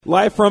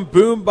Live from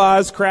Boom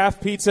Ba's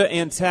Craft Pizza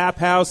and Tap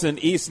House in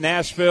East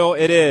Nashville,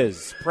 it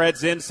is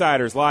Preds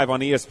Insiders live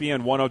on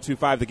ESPN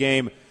 102.5 The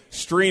Game,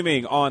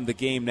 streaming on the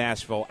Game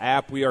Nashville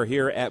app. We are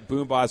here at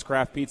Boom Ba's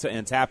Craft Pizza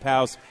and Tap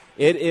House.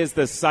 It is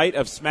the site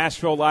of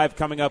Smashville Live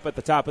coming up at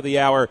the top of the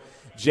hour.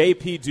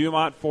 J.P.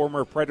 Dumont,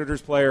 former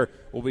Predators player,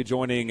 will be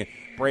joining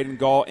Braden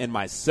Gall and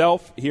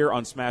myself here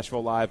on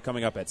Smashville Live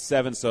coming up at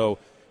 7. So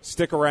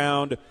stick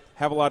around,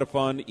 have a lot of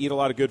fun, eat a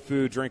lot of good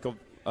food, drink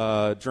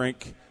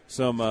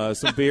some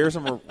beer,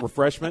 some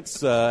refreshments.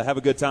 Have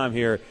a good time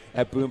here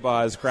at Boom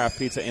Ba's Craft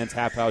Pizza and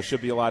Tap House.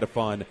 Should be a lot of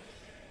fun.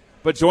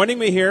 But joining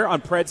me here on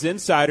Preds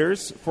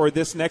Insiders for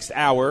this next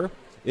hour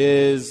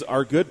is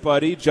our good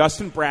buddy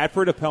Justin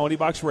Bradford of Penalty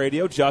Box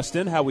Radio.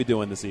 Justin, how we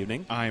doing this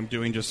evening? I'm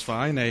doing just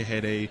fine. I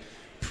had a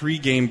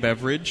pre-game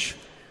beverage,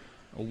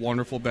 a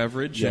wonderful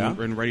beverage,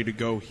 and ready to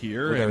go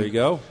here. Well, there you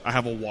go. I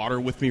have a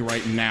water with me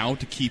right now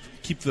to keep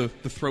the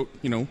throat,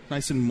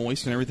 nice and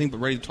moist and everything, but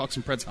ready to talk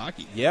some Preds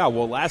hockey. Yeah,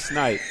 well, last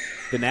night,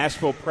 the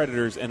Nashville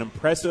Predators, an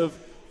impressive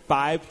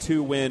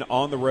 5-2 win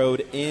on the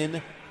road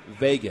in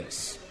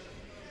Vegas.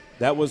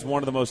 That was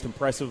one of the most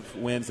impressive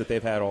wins that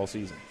they've had all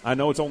season. I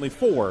know it's only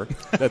 4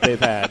 that they've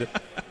had,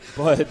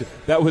 but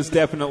that was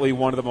definitely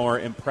one of the more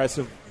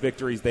impressive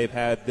victories they've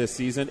had this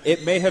season.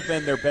 It may have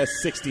been their best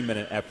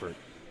 60-minute effort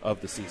of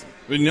the season.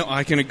 No,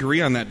 I can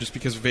agree on that just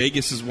because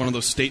Vegas is one of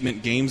those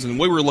statement games. And the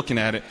way we're looking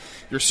at it,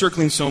 you're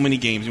circling so many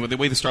games. The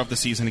way they start off the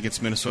season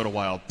against Minnesota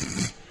Wild.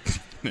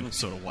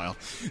 Minnesota Wild.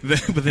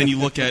 But then you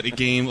look at a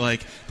game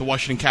like the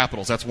Washington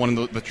Capitals. That's one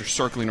that you're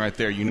circling right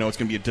there. You know it's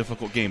going to be a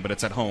difficult game, but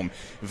it's at home.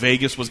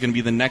 Vegas was going to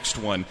be the next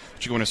one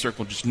that you're going to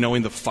circle, just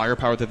knowing the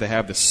firepower that they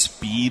have, the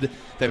speed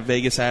that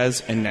Vegas has.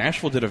 And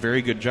Nashville did a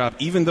very good job.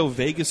 Even though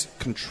Vegas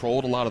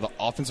controlled a lot of the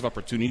offensive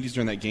opportunities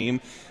during that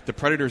game, the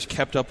Predators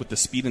kept up with the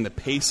speed and the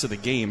pace of the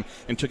game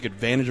and took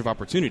advantage of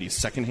opportunities,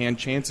 second-hand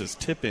chances,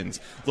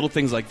 tip-ins, little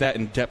things like that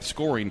in depth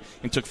scoring,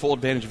 and took full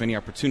advantage of any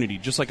opportunity.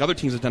 Just like other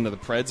teams have done to the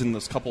Preds in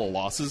those couple of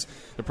losses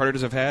the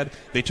Predators have had,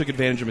 they took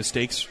advantage of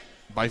mistakes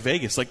by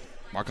Vegas, like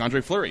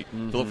Marc-Andre Fleury.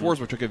 Philip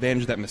Forsberg took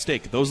advantage of that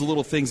mistake. Those are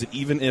little things that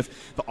even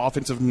if the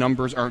offensive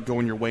numbers aren't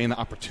going your way and the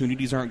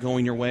opportunities aren't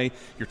going your way,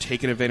 you're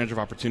taking advantage of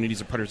opportunities.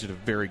 The Predators did a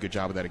very good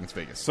job of that against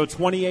Vegas. So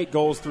 28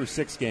 goals through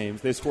 6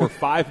 games. They scored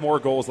 5 more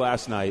goals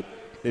last night.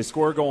 They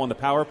scored a goal on the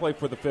power play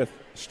for the 5th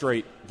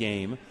straight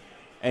game.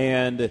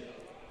 And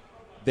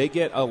they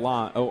get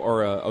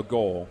a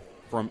goal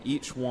from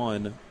each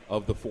one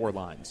of the 4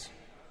 lines.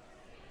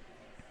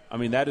 I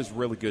mean, that is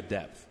really good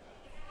depth.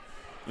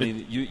 I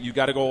mean, you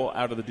got to go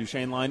out of the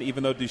Duchesne line,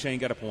 even though Duchesne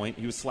got a point.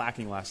 He was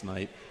slacking last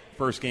night.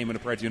 First game in a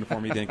Preds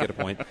uniform, he didn't get a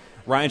point.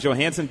 Ryan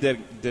Johansson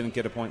didn't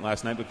get a point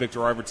last night, but Victor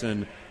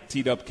Arvidsson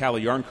teed up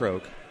Calle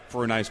Jarnkrok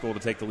for a nice goal to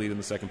take the lead in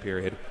the second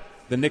period.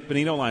 The Nick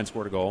Bonino line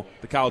scored a goal.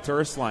 The Kyle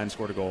Turris line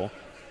scored a goal.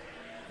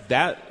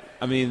 That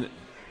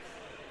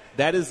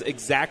is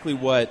exactly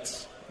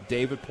what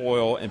David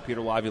Poile and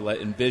Peter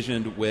Laviolette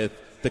envisioned with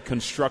the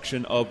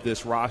construction of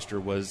this roster,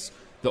 was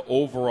the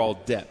overall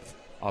depth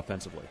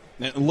offensively.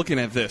 And looking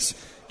at this,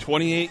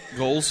 28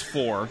 goals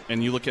for,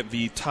 and you look at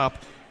the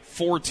top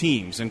 4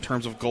 teams in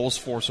terms of goals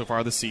for so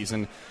far this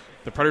season.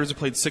 The Predators have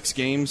played 6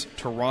 games.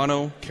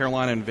 Toronto,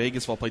 Carolina, and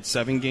Vegas have all played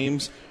 7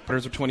 games.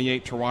 Predators are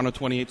 28, Toronto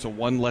 28, so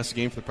 1 less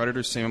game for the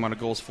Predators, same amount of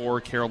goals for.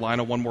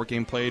 Carolina, 1 more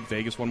game played.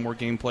 Vegas, 1 more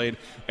game played,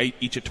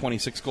 each at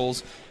 26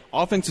 goals.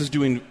 Offense is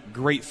doing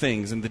great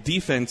things, and the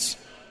defense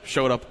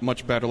showed up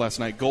much better last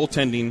night.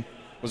 Goaltending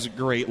was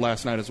great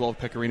last night as well, with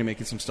Pecorino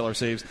making some stellar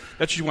saves.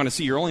 That's what you want to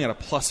see. You're only at a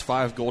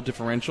 +5 goal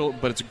differential,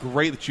 but it's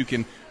great that you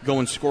can go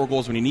and score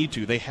goals when you need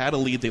to. They had a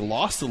lead, they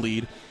lost the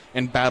lead,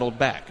 and battled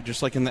back.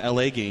 Just like in the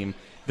LA game,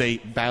 they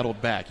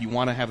battled back. You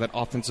want to have that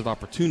offensive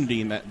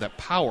opportunity and that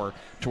power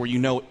to where you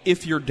know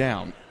if you're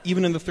down,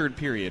 even in the third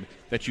period,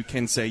 that you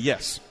can say,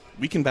 yes,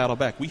 we can battle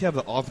back. We have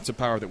the offensive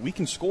power that we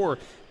can score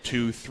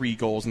 2-3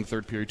 goals in the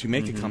third period to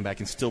make a comeback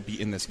and still be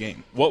in this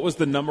game. What was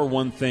the number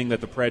one thing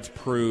that the Preds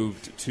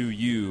proved to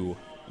you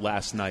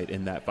last night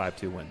in that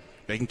 5-2 win?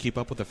 They can keep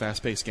up with a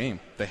fast-paced game.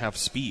 They have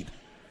speed.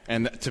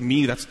 And to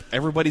me, that's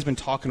everybody's been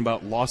talking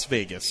about Las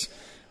Vegas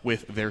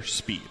with their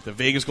speed. The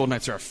Vegas Golden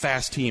Knights are a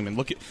fast team, and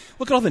look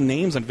at all the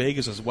names on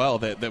Vegas as well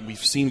that we've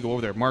seen go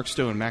over there. Mark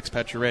Stone, Max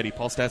Pacioretty,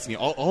 Paul Stastny,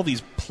 all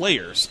these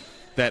players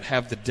that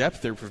have the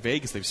depth there for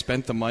Vegas. They've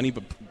spent the money,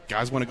 but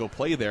guys want to go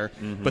play there.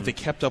 But they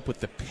kept up with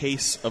the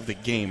pace of the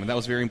game, and that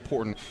was very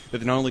important.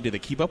 That not only did they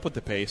keep up with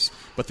the pace,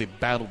 but they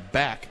battled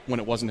back when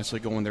it wasn't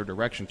necessarily going their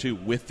direction too,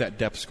 with that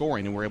depth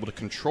scoring, and were able to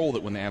control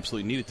it when they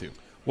absolutely needed to.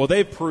 Well,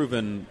 they've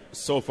proven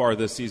so far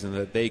this season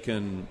that they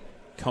can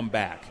come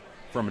back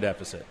from a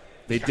deficit.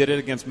 They did it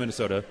against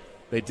Minnesota.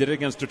 They did it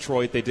against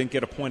Detroit. They didn't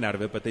get a point out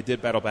of it, but they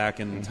did battle back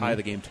and tie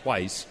the game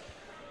twice.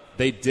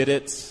 They did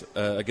it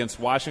against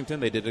Washington.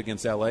 They did it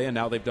against L.A., and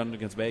now they've done it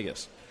against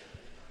Vegas.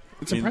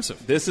 It's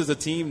impressive. This is a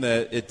team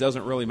that it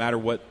doesn't really matter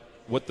what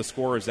the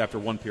score is after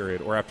 1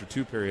 period or after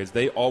 2 periods.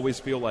 They always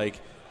feel like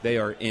they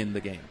are in the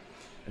game.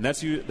 And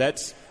that's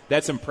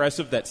that's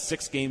impressive that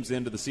 6 games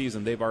into the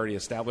season they've already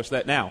established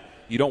that. Now,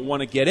 you don't want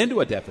to get into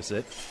a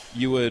deficit.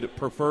 You would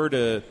prefer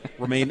to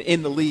remain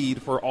in the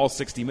lead for all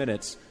 60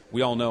 minutes.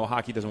 We all know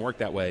hockey doesn't work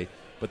that way.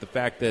 But the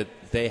fact that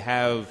they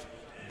have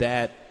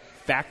that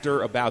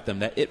factor about them,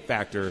 that it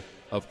factor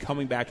of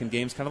coming back in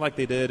games, kind of like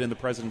they did in the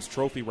President's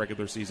Trophy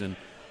regular season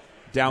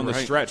down the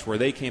stretch, where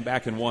they came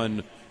back and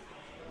won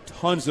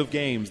tons of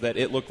games that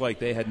it looked like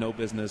they had no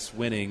business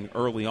winning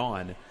early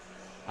on.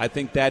 I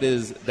think that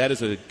is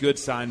a good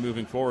sign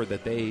moving forward,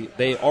 that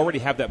they already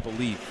have that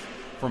belief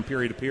from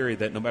period to period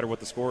that no matter what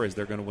the score is,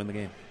 they're going to win the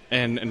game.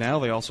 And now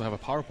they also have a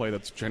power play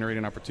that's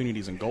generating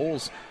opportunities and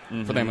goals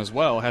for them as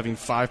well, having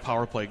 5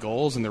 power play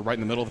goals, and they're right in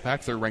the middle of the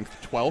pack. They're ranked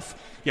 12th.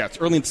 Yeah, it's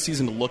early in the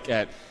season to look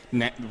at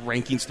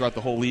rankings throughout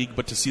the whole league,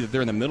 but to see that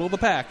they're in the middle of the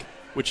pack,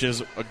 which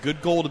is a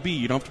good goal to be.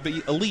 You don't have to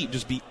be elite,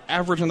 just be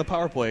average on the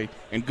power play,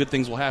 and good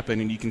things will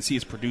happen. And you can see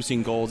it's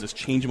producing goals, it's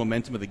changing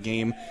momentum of the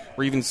game.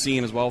 We're even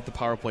seeing as well with the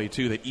power play,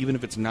 too, that even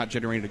if it's not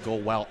generating a goal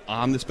while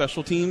on the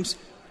special teams,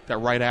 that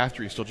right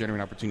after you're still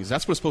generating opportunities.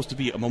 That's what it's supposed to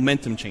be, a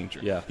momentum changer.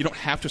 Yeah. You don't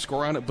have to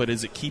score on it, but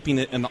is it keeping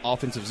it in the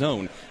offensive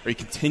zone? Are you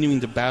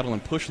continuing to battle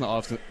and push in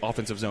the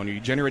offensive zone? Are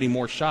you generating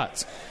more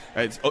shots?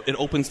 It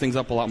opens things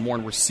up a lot more,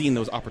 and we're seeing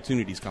those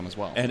opportunities come as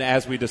well. And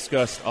as we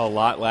discussed a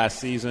lot last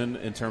season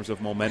in terms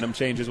of momentum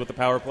changes with the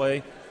power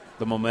play,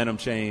 the momentum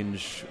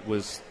change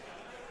was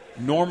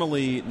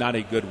normally not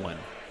a good one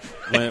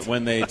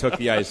when they took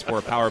the ice for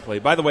a power play.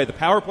 By the way, the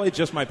power play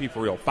just might be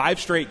for real. 5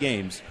 straight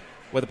games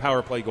with a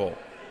power play goal.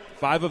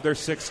 5 of their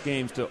 6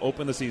 games to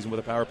open the season with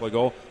a power play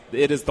goal.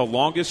 It is the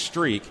longest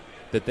streak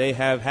that they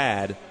have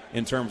had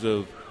in terms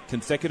of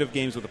consecutive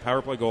games with a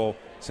power play goal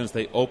since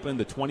they opened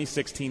the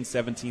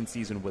 2016-17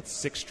 season with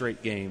 6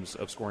 straight games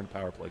of scoring a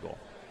power play goal.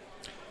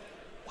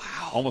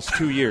 Wow. Almost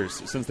 2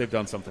 years since they've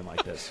done something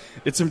like this.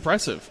 It's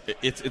impressive.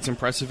 It's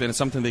impressive, and it's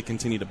something they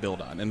continue to build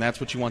on. And that's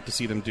what you want to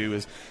see them do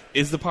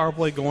is the power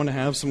play going to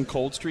have some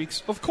cold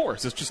streaks? Of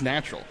course. It's just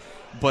natural.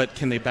 But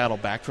can they battle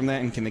back from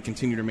that, and can they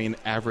continue to remain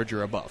average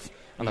or above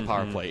on the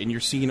power play? And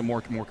you're seeing it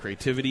more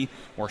creativity,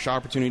 more shot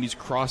opportunities,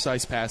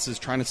 cross-ice passes,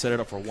 trying to set it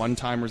up for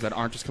one-timers that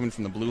aren't just coming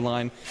from the blue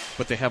line,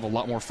 but they have a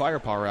lot more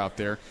firepower out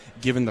there,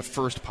 given the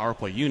first power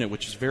play unit,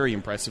 which is very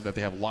impressive that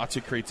they have lots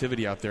of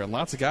creativity out there and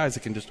lots of guys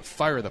that can just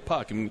fire the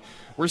puck. I mean,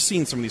 we're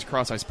seeing some of these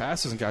cross-ice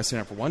passes and guys setting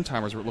up for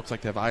one-timers where it looks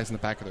like they have eyes in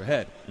the back of their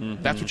head.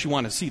 That's what you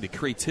want to see, the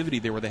creativity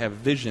there where they have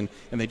vision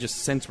and they just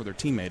sense where their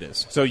teammate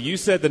is. So you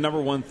said the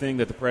number one thing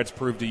that the Preds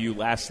proved to you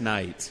last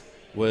night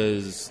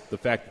was the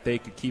fact that they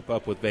could keep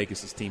up with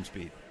Vegas' team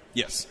speed.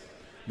 Yes.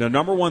 The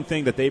number one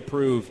thing that they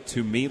proved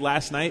to me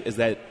last night is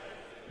that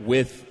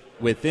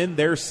within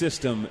their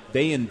system,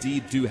 they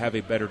indeed do have a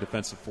better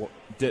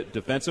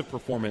defensive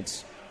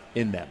performance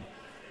in them.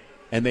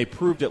 And they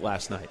proved it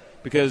last night.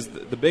 Because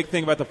the big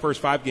thing about the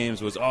first 5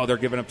 games was, they're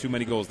giving up too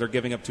many goals. They're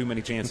giving up too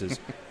many chances.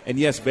 And,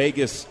 yes,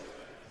 Vegas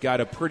got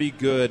a pretty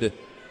good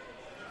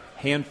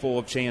handful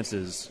of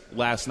chances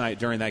last night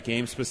during that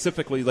game,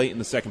 specifically late in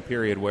the second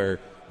period where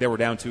they were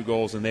down 2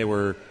 goals and they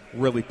were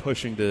really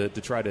pushing to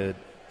try to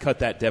cut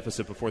that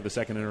deficit before the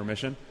second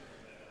intermission.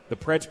 The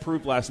Preds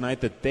proved last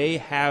night that they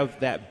have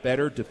that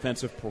better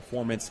defensive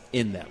performance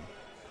in them.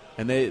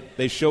 And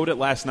they showed it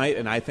last night,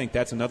 and I think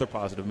that's another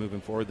positive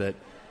moving forward, that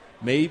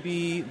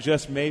maybe,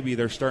 just maybe,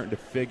 they're starting to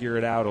figure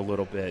it out a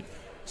little bit,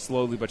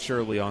 slowly but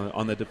surely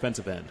on the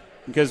defensive end.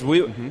 Because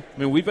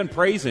we've been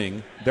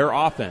praising their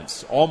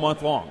offense all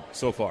month long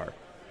so far,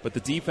 but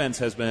the defense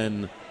has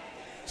been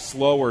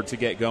slower to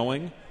get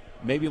going.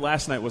 Maybe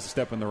last night was a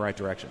step in the right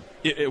direction.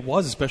 It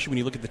was, especially when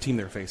you look at the team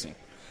they're facing.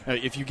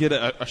 If you get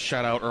a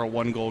shutout or a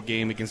 1-goal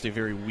game against a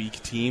very weak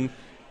team,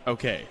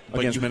 okay.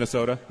 Against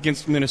Minnesota?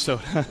 Against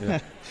Minnesota. Yeah.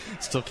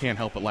 Still can't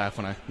help but laugh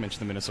when I mention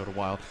the Minnesota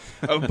Wild.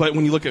 But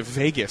when you look at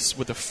Vegas,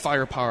 with the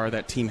firepower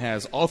that team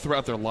has all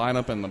throughout their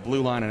lineup and the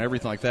blue line and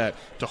everything like that,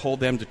 to hold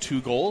them to 2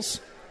 goals,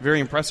 very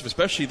impressive.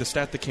 Especially the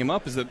stat that came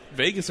up is that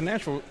Vegas and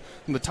Nashville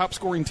are the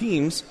top-scoring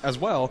teams as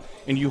well,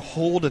 and you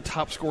hold a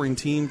top-scoring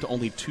team to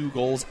only 2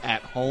 goals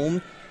at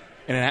home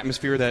in an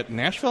atmosphere that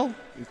Nashville,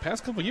 in the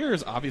past couple of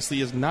years, obviously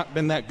has not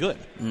been that good.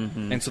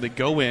 And so they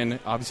go in,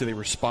 obviously they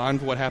respond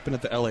to what happened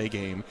at the L.A.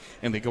 game,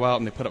 and they go out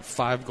and they put up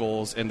 5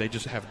 goals, and they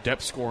just have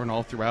depth scoring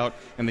all throughout,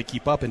 and they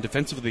keep up. And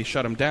defensively, they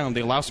shut them down.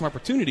 They allow some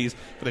opportunities,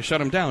 but they shut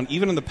them down.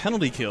 Even in the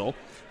penalty kill,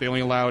 they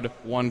only allowed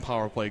 1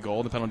 power play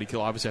goal. The penalty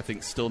kill, obviously, I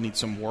think still needs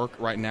some work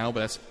right now,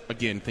 but that's,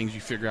 again, things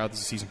you figure out as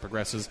the season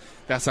progresses.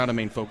 That's not a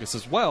main focus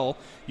as well.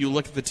 You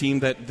look at the team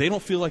that they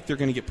don't feel like they're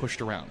going to get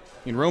pushed around.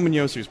 Roman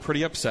Josi was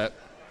pretty upset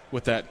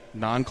with that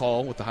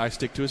non-call with the high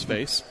stick to his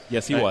face.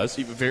 Yes, he was.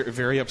 Very,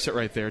 very upset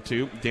right there,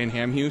 too. Dan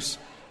Hamhuis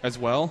as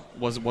well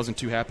wasn't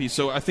too happy.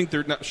 So I think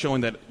they're not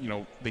showing that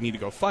they need to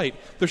go fight.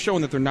 They're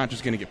showing that they're not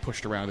just going to get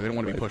pushed around. They don't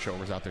want to be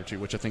pushovers out there, too,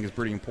 which I think is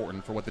pretty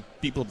important for what the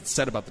people have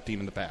said about the team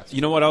in the past. You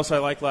know what else I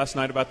liked last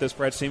night about this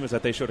Preds team is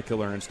that they showed a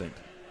killer instinct.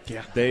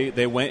 Yeah.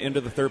 They went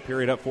into the third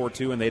period up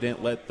 4-2, and they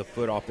didn't let the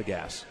foot off the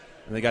gas.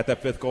 And they got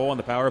that 5th goal on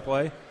the power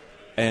play,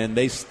 and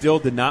they still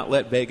did not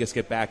let Vegas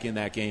get back in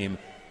that game.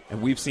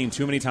 And we've seen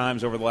too many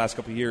times over the last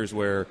couple of years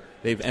where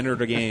they've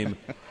entered a game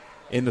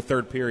in the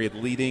third period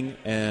leading,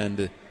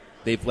 and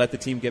they've let the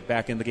team get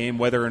back in the game.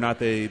 Whether or not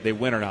they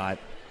win or not,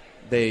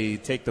 they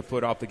take the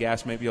foot off the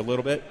gas maybe a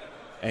little bit,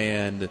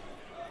 and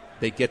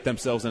they get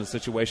themselves in a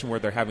situation where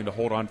they're having to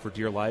hold on for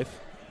dear life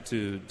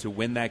to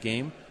win that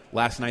game.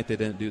 Last night they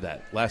didn't do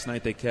that. Last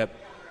night they kept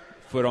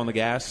foot on the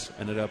gas,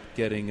 ended up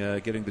getting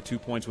the 2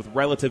 points with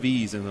relative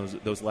ease in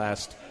those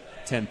last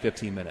 10,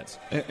 15 minutes.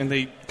 And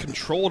they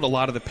controlled a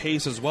lot of the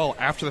pace as well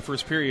after the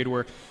first period,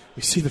 where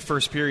we see the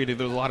first period,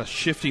 there was a lot of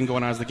shifting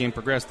going on as the game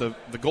progressed. The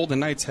Golden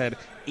Knights had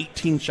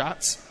 18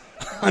 shots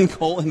on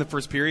goal in the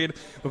first period,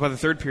 but by the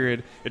third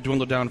period, it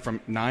dwindled down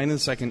from 9 in the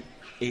second,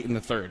 8 in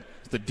the third.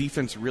 The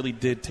defense really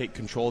did take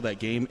control of that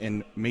game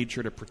and made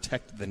sure to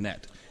protect the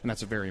net, and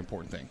that's a very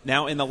important thing.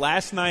 Now, in the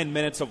last 9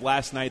 minutes of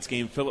last night's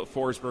game, Philip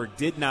Forsberg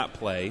did not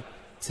play.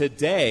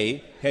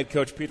 Today, head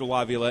coach Peter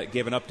Laviolette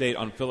gave an update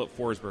on Philip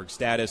Forsberg's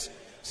status,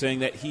 saying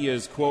that he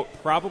is, quote,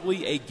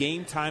 probably a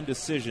game-time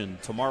decision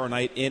tomorrow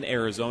night in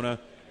Arizona,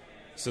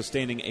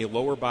 sustaining a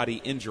lower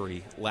body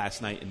injury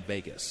last night in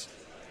Vegas.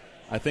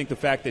 I think the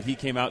fact that he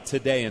came out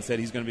today and said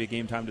he's going to be a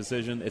game-time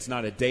decision, it's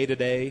not a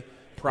day-to-day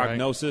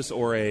prognosis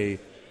or an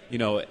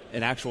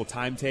actual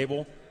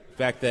timetable. The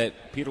fact that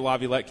Peter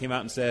Laviolette came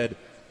out and said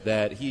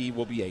that he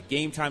will be a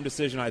game-time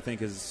decision, I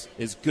think is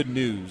good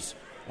news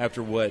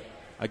after what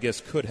I guess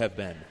could have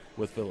been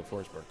with Philip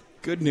Forsberg.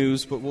 Good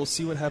news, but we'll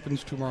see what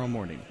happens tomorrow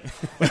morning.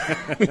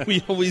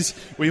 we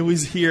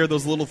always hear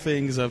those little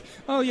things of,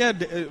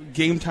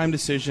 game time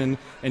decision,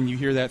 and you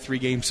hear that 3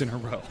 games in a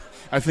row.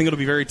 I think it'll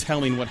be very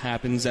telling what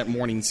happens at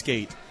morning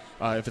skate,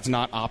 if it's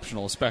not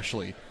optional,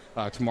 especially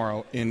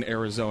tomorrow in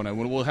Arizona.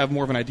 We'll have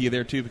more of an idea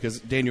there, too, because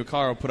Daniel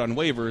Caro put on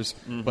waivers,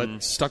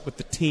 but stuck with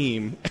the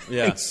team.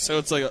 Yeah. So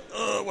it's like,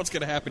 what's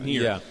going to happen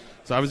here? Yeah.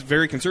 So I was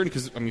very concerned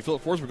because,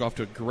 Philip Forsberg off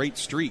to a great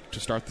streak to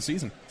start the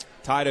season.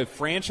 Tied a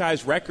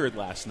franchise record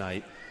last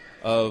night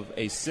of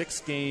a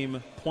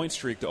 6-game point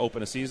streak to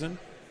open a season.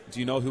 Do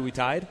you know who we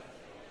tied?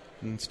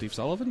 Steve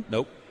Sullivan?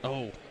 Nope.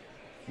 Oh.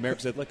 Marek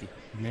Zedlicki.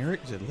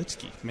 Marek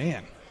Zedlicki.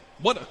 Man.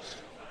 What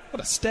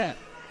a stat.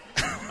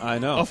 I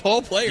know. Of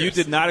all players. You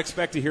did not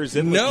expect to hear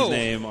Zedlicki's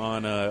name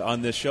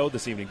on this show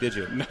this evening, did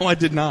you? No, I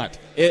did not.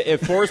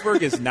 If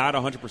Forsberg is not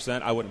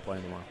 100%, I wouldn't play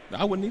him tomorrow.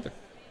 I wouldn't either.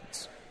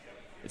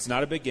 It's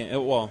not a big game.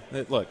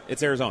 Look,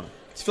 it's Arizona.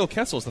 It's Phil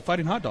Kessel's, the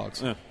Fighting Hot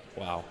Dogs.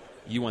 Wow.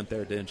 You went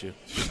there, didn't you?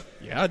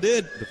 Yeah, I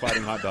did. The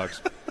Fighting Hot Dogs.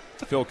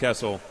 Phil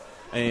Kessel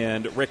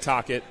and Rick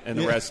Tocchet and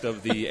the rest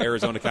of the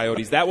Arizona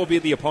Coyotes. That will be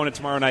the opponent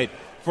tomorrow night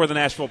for the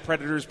Nashville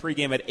Predators.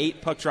 Pregame at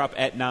 8, puck drop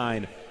at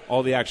 9.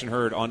 All the action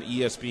heard on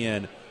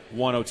ESPN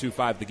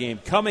 102.5 The Game.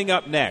 Coming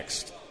up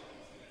next,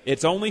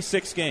 it's only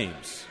 6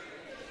 games,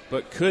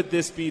 but could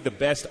this be the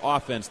best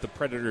offense the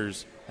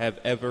Predators have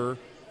ever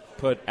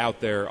put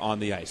out there on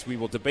the ice? We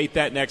will debate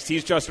that next.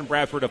 He's Justin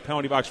Bradford of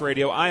Penalty Box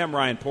Radio. I am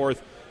Ryan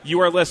Porth.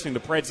 You are listening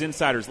to Preds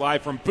Insiders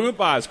live from Boom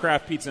Ba's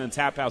Craft Pizza and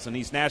Tap House in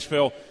East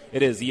Nashville.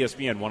 It is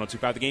ESPN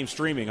 102.5 The Game,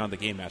 streaming on the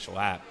Game Nashville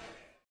app.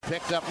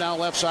 Picked up now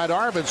left side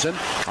Arvidsson.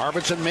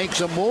 Arvidsson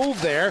makes a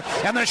move there.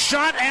 And the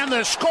shot and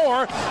the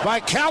score by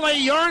Kalle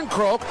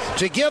Järnkrok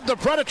to give the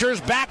Predators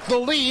back the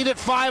lead at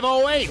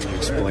 5:08.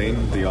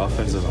 Explain the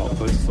offensive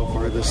output so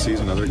far this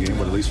season. Another game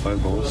with at least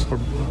 5 goals.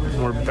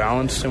 We're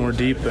balanced and we're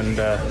deep and,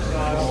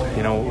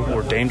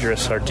 we're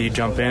dangerous. Our D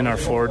jump in. Our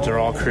forwards are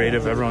all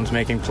creative. Everyone's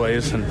making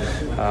plays. And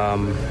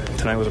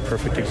tonight was a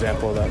perfect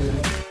example of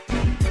that.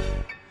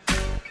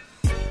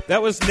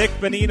 That was Nick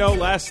Bonino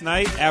last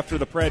night after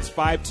the Preds'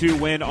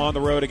 5-2 win on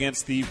the road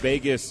against the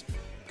Vegas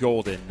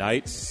Golden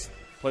Knights.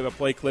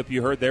 Play-by-play clip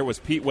you heard there was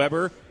Pete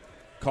Weber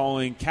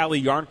calling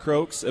Kalle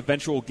Järnkrok's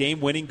eventual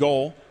game-winning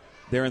goal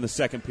there in the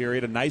second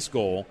period. A nice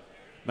goal.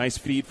 Nice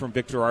feed from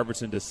Victor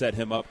Arvidsson to set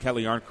him up.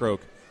 Kalle Järnkrok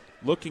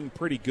looking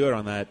pretty good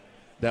on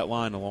that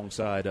line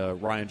alongside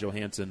Ryan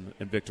Johansson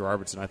and Victor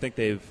Arvidsson. I think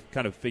they've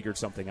kind of figured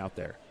something out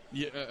there.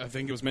 Yeah, I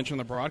think it was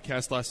mentioned on the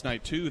broadcast last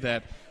night, too,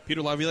 that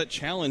Peter Laviolette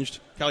challenged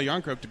Kalle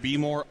Järnkrok to be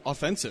more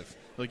offensive.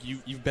 Like,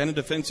 you've been a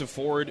defensive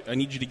forward. I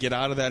need you to get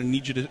out of that. I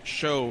need you to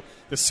show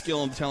the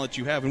skill and the talent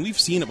you have. And we've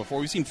seen it before.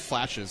 We've seen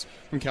flashes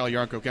from Kalle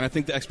Järnkrok. And I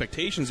think the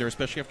expectations there,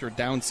 especially after a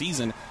down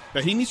season,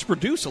 that he needs to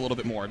produce a little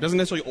bit more. It doesn't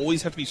necessarily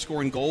always have to be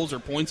scoring goals or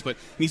points, but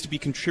he needs to be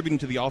contributing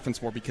to the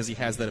offense more because he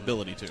has that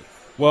ability to.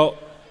 Well,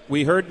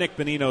 we heard Nick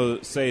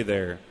Bonino say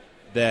there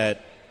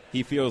that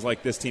he feels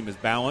like this team is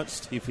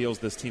balanced. He feels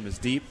this team is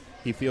deep.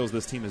 He feels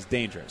this team is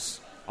dangerous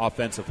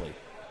offensively.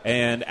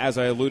 And as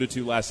I alluded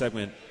to last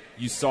segment,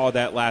 you saw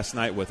that last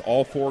night with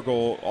all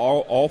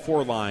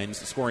four lines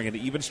scoring an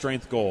even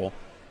strength goal,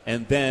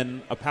 and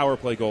then a power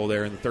play goal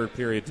there in the third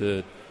period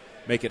to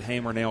make it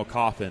hammer nail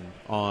coffin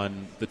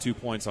on the 2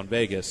 points on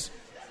Vegas.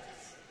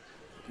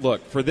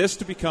 Look, for this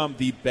to become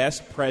the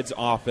best Preds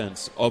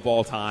offense of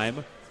all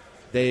time,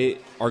 they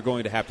are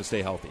going to have to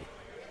stay healthy.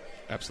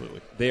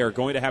 Absolutely. They are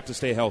going to have to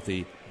stay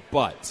healthy,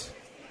 but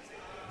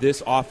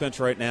this offense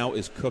right now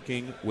is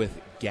cooking with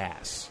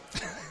gas.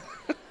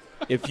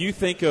 If you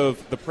think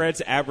of the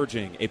Preds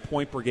averaging a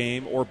point per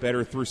game or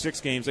better through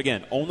 6 games,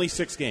 again, only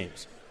 6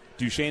 games,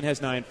 Duchesne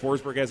has 9,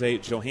 Forsberg has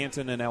 8,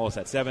 Johansson and Ellis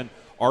at 7,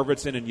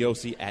 Arvidsson and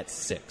Yossi at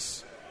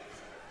 6.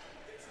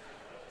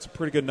 It's a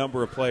pretty good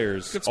number of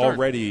players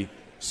already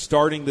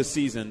starting the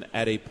season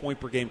at a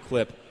point-per-game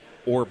clip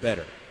or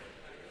better.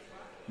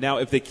 Now,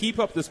 if they keep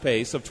up this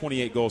pace of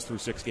 28 goals through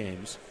 6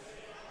 games,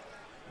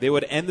 they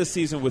would end the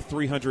season with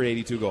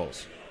 382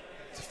 goals.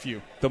 It's a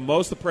few. The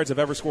most the Preds have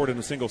ever scored in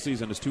a single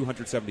season is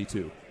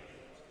 272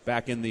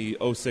 back in the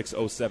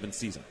 06-07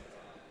 season.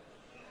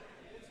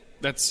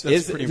 That's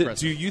pretty impressive.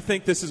 Do you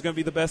think this is going to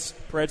be the best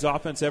Preds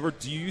offense ever?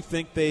 Do you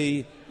think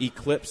they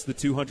eclipse the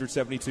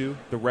 272,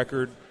 the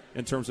record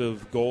in terms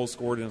of goals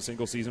scored in a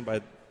single season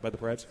by the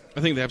Preds? I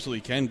think they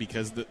absolutely can,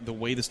 because the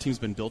way this team's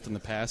been built in the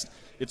past,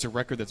 it's a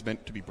record that's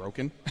meant to be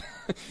broken.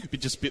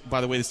 By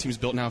the way this team's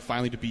built now,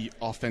 finally to be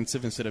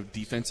offensive instead of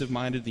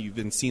defensive-minded. You've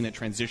been seeing that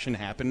transition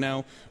happen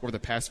now over the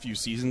past few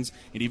seasons,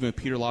 and even with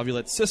Peter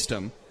Laviolette's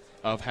system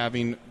of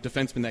having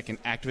defensemen that can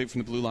activate from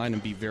the blue line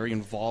and be very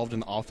involved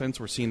in the offense.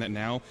 We're seeing that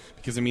now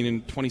because, I mean,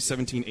 in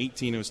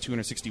 2017-18, it was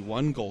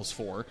 261 goals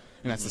for,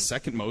 and that's the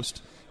second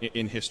most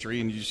in history.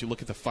 And you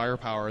look at the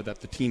firepower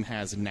that the team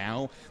has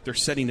now, they're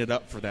setting it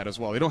up for that as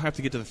well. They don't have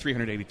to get to the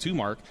 382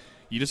 mark.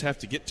 You just have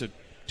to get to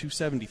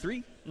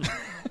 273.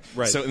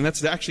 Right. So, and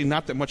that's actually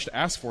not that much to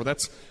ask for.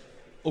 That's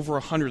over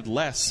 100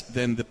 less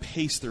than the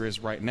pace there is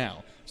right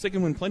now. So they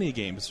can win plenty of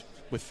games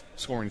with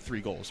scoring 3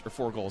 goals or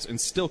 4 goals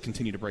and still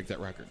continue to break that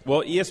record.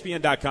 Well,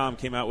 ESPN.com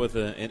came out with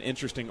an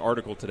interesting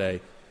article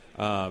today.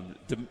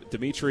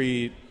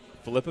 Dmitry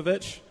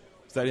Filipovic,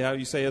 is that how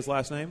you say his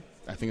last name?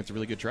 I think it's a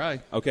really good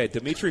try. Okay,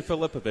 Dmitry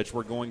Filipovic,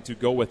 we're going to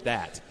go with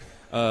that.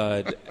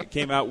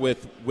 Came out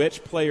with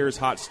which players'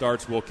 hot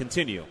starts will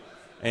continue.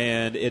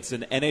 And it's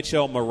an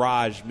NHL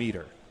Mirage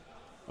meter.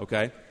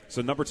 Okay?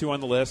 So number 2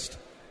 on the list,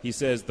 he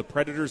says the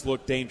Predators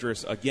look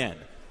dangerous again.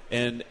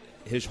 And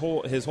his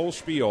whole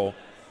spiel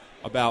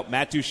about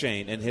Matt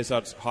Duchesne and his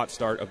hot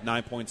start of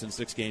 9 points in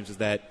 6 games is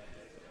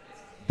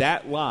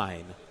that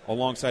line,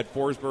 alongside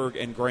Forsberg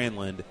and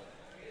Granlund,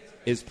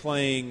 is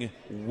playing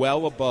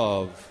well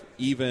above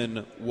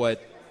even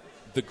what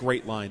the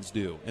great lines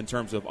do in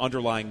terms of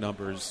underlying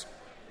numbers,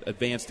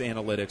 advanced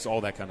analytics,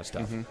 all that kind of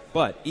stuff. Mm-hmm.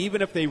 But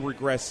even if they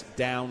regress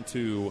down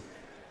to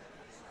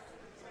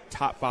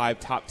top 5,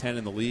 top 10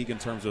 in the league in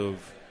terms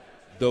of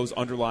those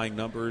underlying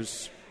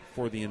numbers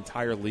for the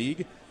entire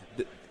league,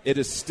 it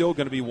is still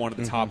going to be one of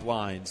the top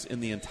lines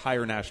in the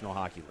entire National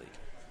Hockey League,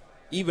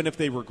 even if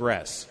they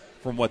regress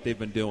from what they've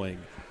been doing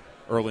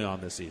early on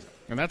this season.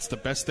 And that's the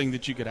best thing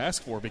that you could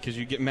ask for, because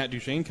you get Matt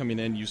Duchesne coming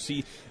in, you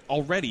see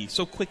already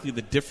so quickly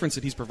the difference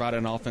that he's provided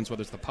on offense,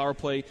 whether it's the power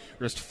play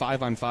or just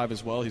 5-on-5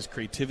 as well, his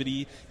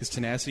creativity, his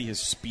tenacity,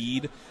 his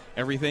speed,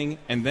 everything.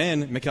 And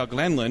then Mikael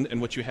Granlund and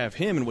what you have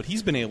him and what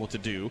he's been able to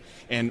do,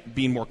 and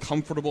being more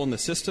comfortable in the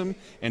system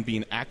and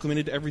being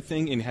acclimated to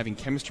everything and having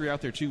chemistry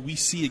out there too. We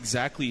see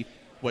exactly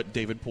what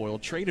David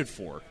Poile traded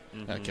for.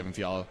 Kevin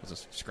Fiala was a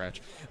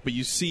scratch. But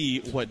you see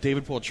what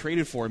David Poile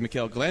traded for in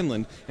Mikael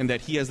Granlund, and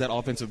that he has that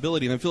offensive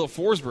ability. And then Philip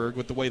Forsberg,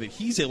 with the way that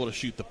he's able to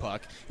shoot the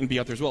puck and be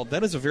out there as well,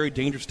 that is a very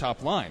dangerous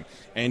top line.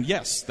 And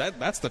yes,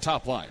 that's the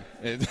top line.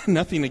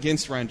 Nothing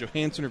against Ryan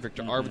Johansson or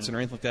Victor Arvidsson or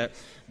anything like that,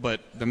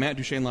 but the Matt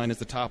Duchesne line is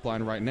the top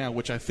line right now,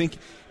 which I think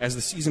as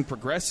the season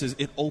progresses,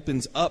 it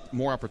opens up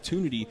more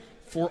opportunity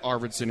for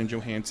Arvidsson and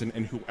Johansson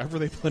and whoever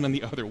they put on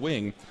the other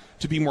wing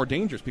to be more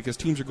dangerous, because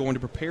teams are going to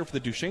prepare for the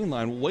Duchesne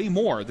line way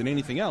more than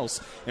anything else.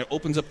 And it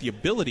opens up the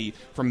ability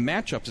for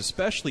matchups,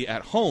 especially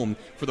at home,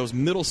 for those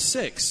middle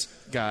 6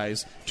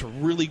 guys to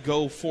really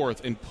go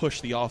forth and push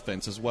the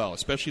offense as well.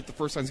 Especially if the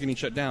first line's getting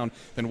shut down,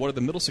 then what do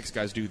the middle 6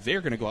 guys do?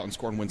 They're going to go out and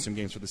score and win some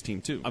games for this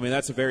team too. I mean,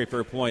 that's a very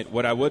fair point.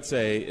 What I would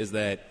say is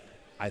that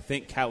I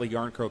think Calle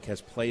Jarnkrok has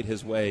played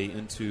his way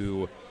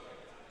into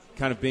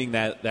kind of being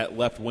that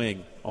left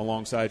wing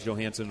alongside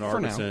Johansson and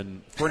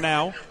Arvidsson. For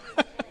now.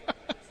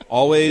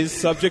 Always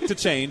subject to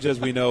change, as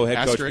we know,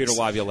 head coach Peter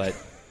Laviolette.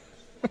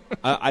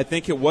 I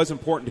think it was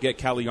important to get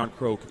Calle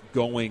Jarnkrok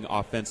going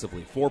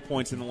offensively. 4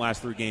 points in the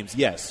last 3 games.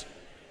 Yes,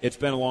 it's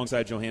been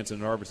alongside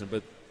Johansson and Arvidsson,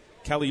 but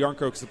Calle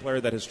Jarnkrok is the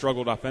player that has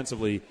struggled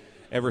offensively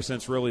ever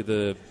since really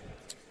the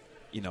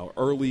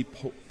early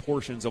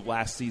portions of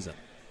last season.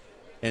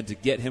 And to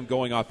get him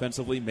going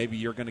offensively, maybe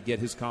you're going to get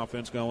his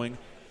confidence going.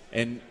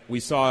 And we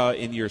saw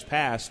in years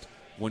past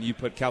when you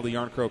put Calle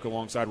Jarnkrok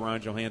alongside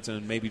Ryan Johansson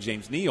and maybe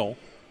James Neal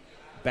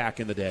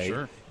back in the day,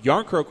 sure,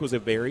 Jarnkrok was a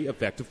very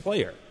effective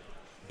player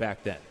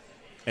back then.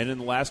 And in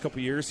the last couple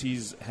of years,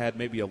 he's had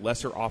maybe a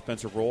lesser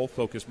offensive role,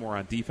 focused more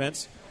on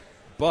defense.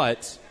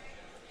 But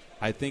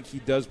I think he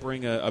does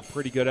bring a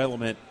pretty good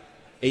element,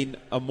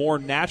 a more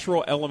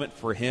natural element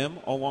for him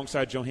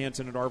alongside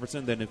Johansson and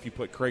Arvidsson than if you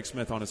put Craig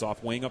Smith on his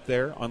off wing up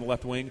there on the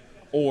left wing,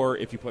 or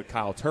if you put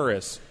Kyle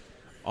Turris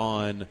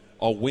on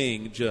a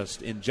wing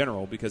just in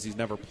general because he's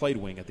never played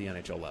wing at the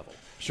NHL level.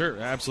 Sure,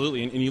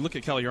 absolutely. And you look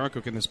at Calle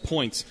Yarncroke and his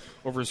points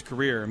over his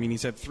career. I mean,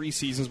 he's had 3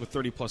 seasons with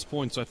 30-plus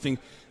points. So I think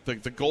the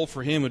goal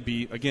for him would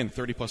be, again,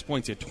 30-plus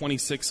points. He had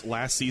 26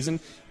 last season,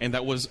 and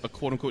that was a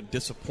quote-unquote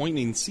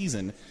disappointing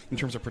season in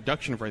terms of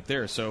production right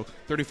there. So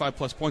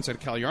 35-plus points out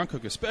of Calle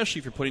Yarncroke, especially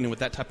if you're putting him with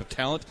that type of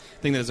talent,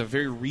 I think that is a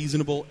very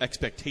reasonable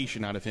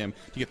expectation out of him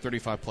to get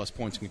 35-plus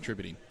points and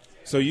contributing.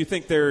 So you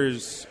think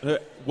there's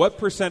what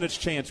percentage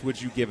chance would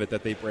you give it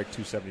that they break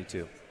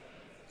 272?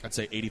 I'd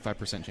say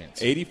 85% chance.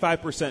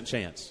 85%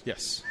 chance.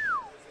 Yes.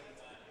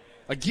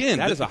 Again,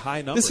 that is a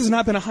high number. This has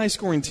not been a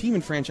high-scoring team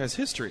in franchise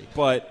history.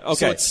 But, okay.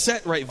 So it's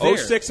set right there.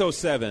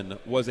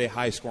 06-07 was a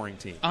high-scoring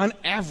team. On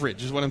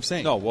average is what I'm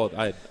saying. No, well,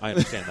 I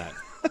understand that.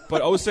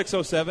 But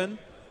 06-07,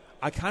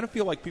 I kind of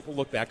feel like people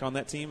look back on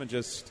that team and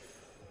just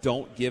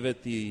don't give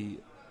it the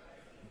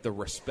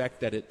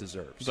respect that it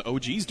deserves. The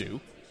OGs do.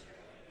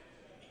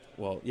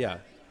 Well, yeah.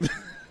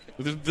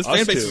 This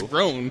fan base has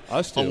grown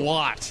a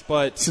lot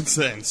but since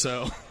then.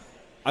 So,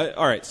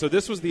 all right, so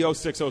this was the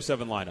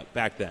 06-07 lineup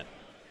back then.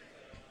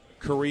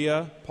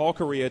 Paul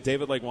Correa,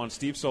 David Legwand,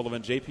 Steve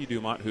Sullivan, J.P.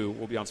 Dumont, who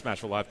will be on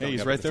Smashville Live. Hey,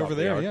 he's right there over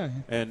there, yeah.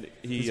 And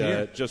he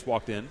just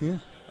walked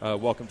in. Yeah.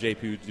 Welcome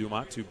J.P.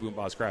 Dumont to Boom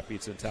Boss Craft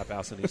Pizza and Tap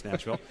House in East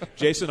Nashville.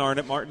 Jason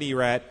Arnott, Martin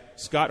Erat,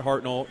 Scott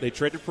Hartnell. They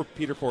traded for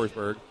Peter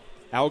Forsberg.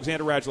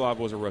 Alexander Radulov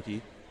was a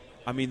rookie.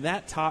 I mean,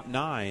 that top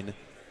 9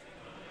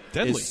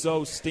 is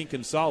so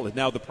stinking solid.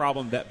 Now, the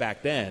problem that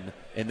back then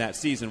in that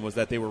season was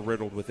that they were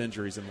riddled with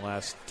injuries in the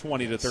last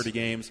 20 to 30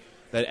 games,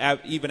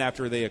 that even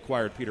after they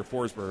acquired Peter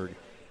Forsberg,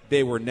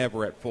 they were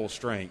never at full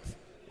strength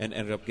and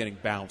ended up getting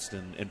bounced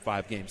in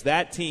 5 games.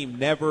 That team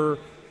never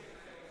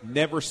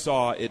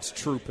saw its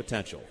true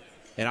potential.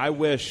 And I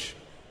wish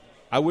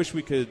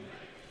we could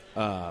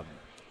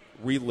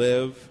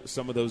relive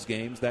some of those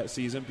games that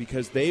season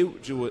because they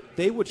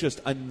would just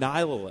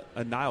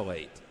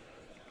annihilate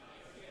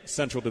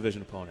Central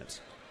Division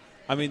opponents.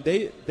 I mean,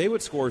 they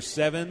would score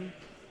 7-8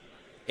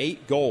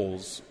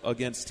 goals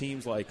against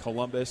teams like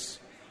Columbus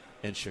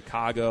and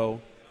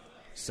Chicago,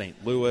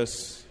 St.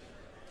 Louis,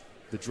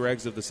 the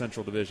dregs of the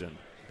Central Division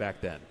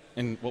back then.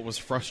 And what was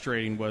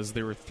frustrating was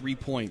they were 3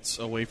 points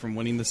away from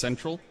winning the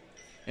Central,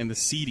 and the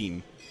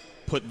seeding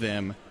put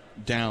them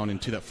down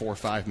into that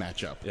 4-5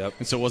 matchup. Yep.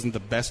 And so it wasn't the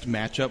best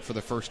matchup for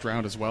the first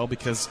round as well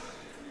because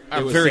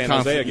I'm was very San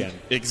confident. Jose again.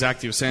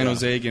 Exactly, it was San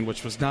Jose again,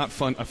 which was not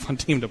a fun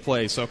team to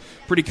play. So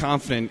pretty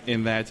confident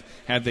in that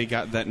had they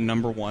got that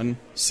number 1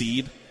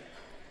 seed,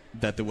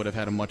 that they would have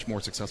had a much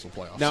more successful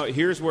playoffs. Now,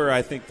 here's where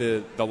I think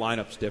the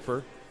lineups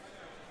differ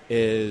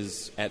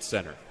is at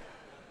center.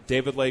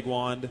 David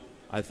Legwand,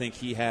 I think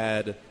he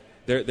had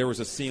there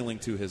was a ceiling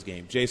to his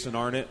game. Jason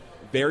Arnott,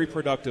 very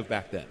productive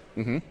back then.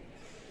 Mm-hmm.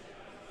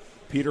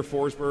 Peter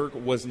Forsberg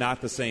was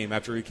not the same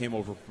after he came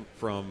over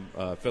from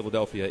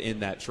Philadelphia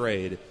in that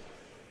trade.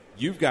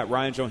 You've got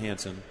Ryan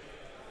Johansson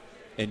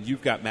and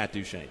you've got Matt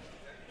Duchene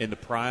in the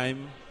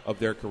prime of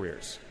their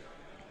careers.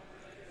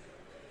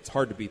 It's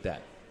hard to beat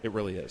that. It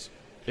really is.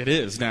 It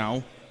is.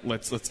 Now,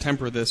 let's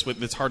temper this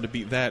with it's hard to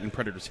beat that in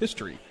Predators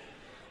history.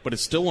 But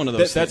it's still one of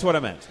those That's what I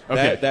meant.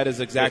 Okay. That is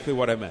exactly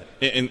what I meant.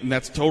 And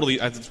that's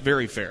that's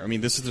very fair. I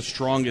mean, this is the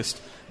strongest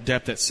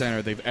depth at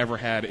center they've ever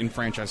had in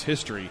franchise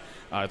history.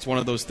 It's one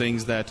of those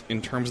things that,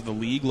 in terms of the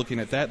league, looking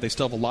at that, they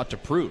still have a lot to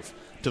prove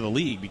to the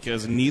league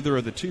because neither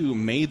of the two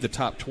made the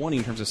top 20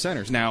 in terms of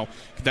centers. Now,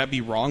 could that be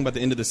wrong by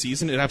the end of the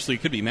season? It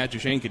absolutely could be. Matt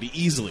Duchene could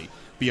easily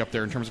be up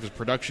there in terms of his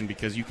production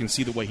because you can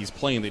see the way he's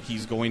playing that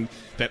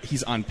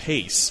he's on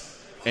pace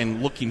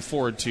and looking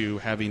forward to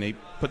having a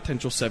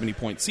potential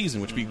 70-point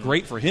season, which would be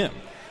great for him.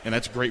 And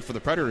that's great for the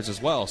Predators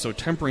as well. So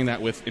tempering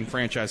that with in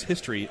franchise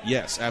history,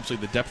 yes,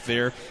 absolutely the depth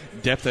there,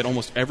 depth at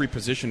almost every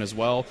position as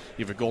well.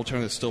 You have a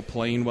goaltender that's still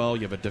playing well.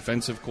 You have a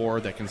defensive core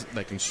that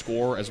can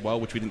score as well,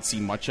 which we didn't see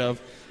much of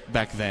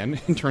back then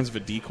in terms of a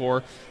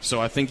D-core.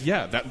 So I think,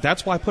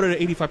 that's why I put it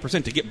at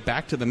 85%. To get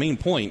back to the main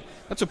point,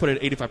 that's why I put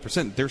it at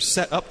 85%. They're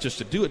set up just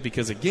to do it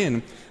because,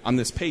 again, on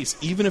this pace,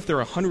 even if there are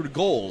 100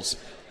 goals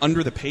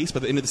under the pace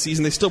by the end of the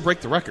season, they still break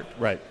the record.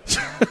 Right.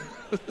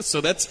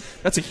 So that's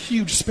a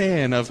huge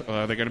span of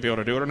are they going to be able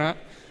to do it or not?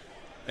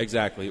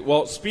 Exactly.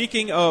 Well,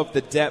 speaking of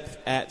the depth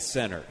at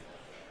center,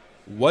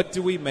 what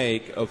do we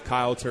make of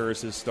Kyle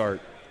Turris'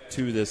 start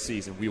to this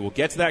season? We will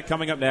get to that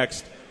coming up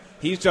next.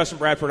 He's Justin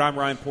Bradford. I'm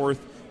Ryan Porth.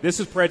 This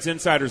is Preds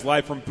Insiders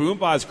live from Boom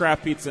Boss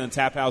Craft Pizza and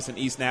Tap House in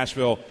East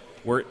Nashville,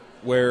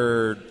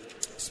 where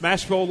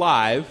Smashville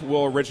Live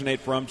will originate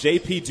from.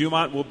 J.P.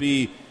 Dumont will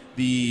be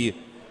the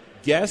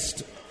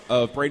guest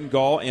of Braden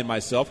Gall and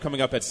myself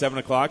coming up at 7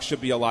 o'clock.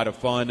 Should be a lot of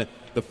fun.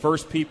 The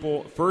first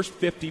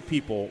 50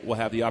 people will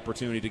have the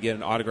opportunity to get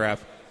an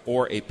autograph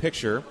or a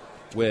picture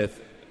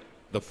with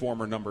the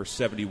former number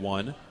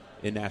 71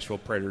 in Nashville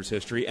Predators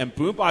history. And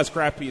Boom Boss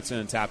Craft Pizza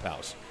and Tap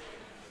House.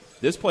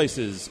 This place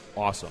is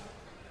awesome,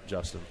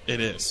 Justin. It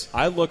is.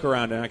 I look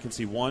around and I can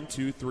see 1,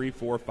 2, 3,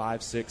 4,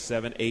 5, 6,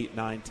 7, 8,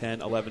 9,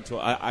 10, 11,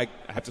 12. I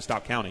have to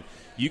stop counting.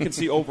 You can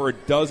see over a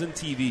dozen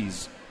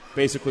TVs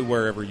basically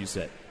wherever you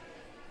sit.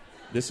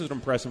 This is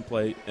an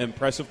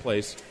impressive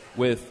place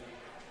with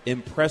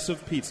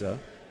impressive pizza.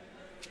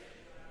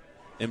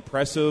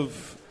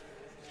 Impressive.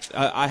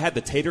 I had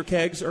the tater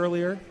kegs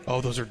earlier.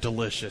 Oh, those are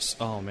delicious.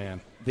 Oh,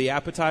 man. The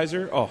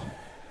appetizer. Oh,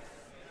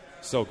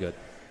 so good.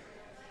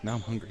 Now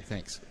I'm hungry.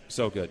 Thanks.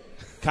 So good.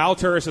 Kyle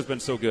Turris has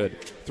been so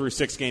good through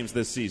 6 games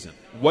this season.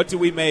 What do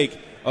we make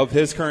of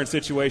his current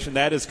situation?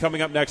 That is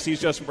coming up next. He's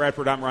Justin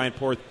Bradford. I'm Ryan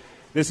Porth.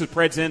 This is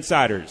Preds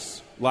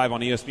Insiders, live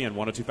on ESPN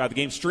 102.5 The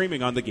Game,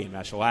 streaming on the Game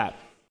National app.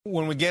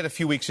 When we get a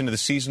few weeks into the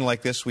season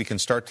like this, we can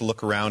start to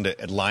look around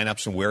at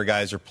lineups and where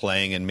guys are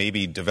playing and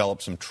maybe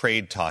develop some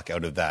trade talk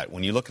out of that.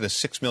 When you look at a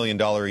 $6 million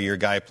a year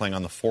guy playing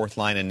on the 4th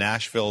line in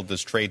Nashville,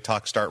 does trade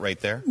talk start right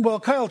there? Well,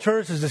 Kyle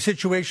Turris is a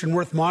situation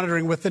worth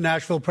monitoring with the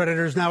Nashville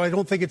Predators. Now, I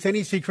don't think it's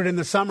any secret in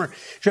the summer.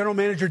 General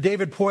Manager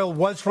David Poile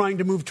was trying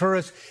to move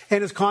Turris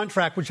and his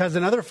contract, which has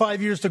another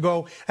 5 years to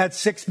go, at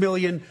 $6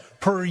 million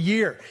per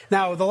year.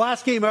 Now, the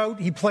last game out,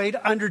 he played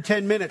under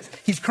 10 minutes.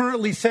 He's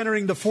currently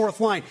centering the 4th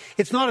line.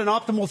 It's not an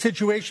optimal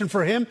situation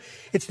for him.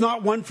 It's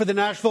not one for the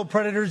Nashville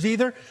Predators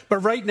either. But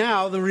right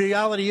now, the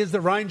reality is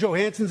that Ryan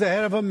Johansson's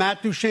ahead of him,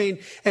 Matt Duchene,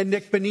 and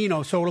Nick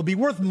Bonino. So it'll be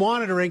worth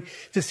monitoring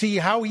to see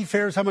how he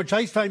fares, how much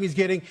ice time he's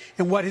getting,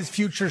 and what his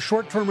future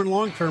short-term and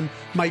long-term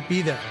might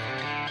be there.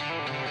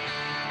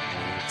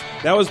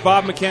 That was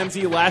Bob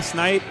McKenzie last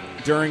night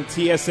during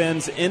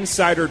TSN's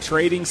Insider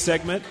Trading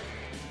segment,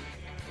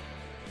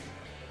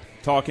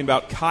 talking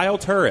about Kyle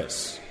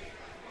Turris.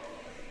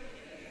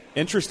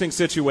 Interesting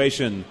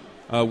situation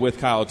with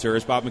Kyle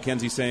Turris. Bob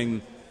McKenzie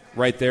saying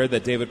right there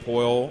that David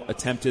Poile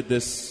attempted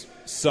this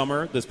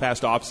summer, this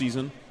past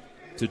offseason,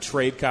 to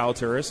trade Kyle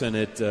Turris, and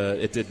it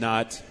did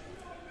not.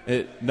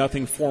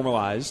 Nothing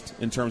formalized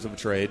in terms of a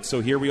trade.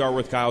 So here we are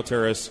with Kyle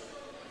Turris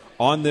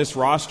on this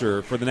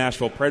roster for the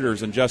Nashville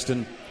Predators. And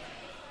Justin,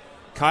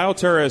 Kyle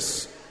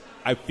Turris,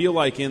 I feel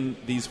like in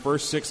these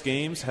first 6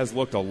 games has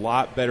looked a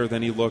lot better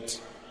than he looked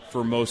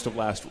for most of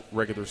last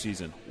regular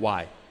season.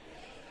 Why?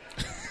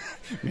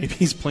 Maybe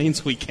he's playing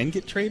so he can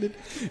get traded?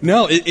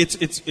 No,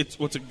 it's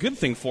what's a good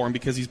thing for him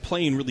because he's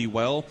playing really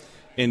well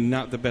and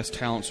not the best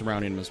talent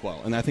surrounding him as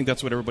well. And I think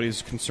that's what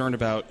everybody's concerned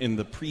about in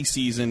the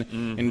preseason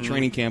and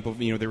training camp. Of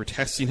they were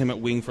testing him at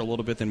wing for a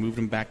little bit, then moved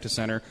him back to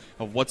center.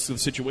 Of what's the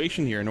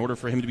situation here in order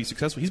for him to be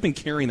successful? He's been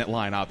carrying that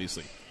line,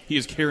 obviously. He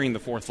is carrying the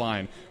 4th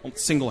line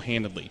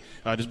single-handedly.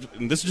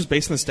 This is just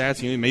based on the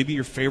stats. Maybe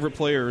your favorite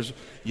players,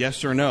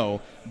 yes or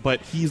no,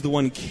 but he's the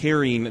one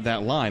carrying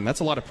that line.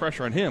 That's a lot of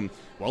pressure on him.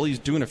 Well, he's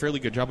doing a fairly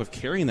good job of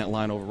carrying that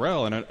line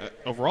overall. And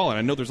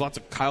I know there's lots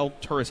of Kyle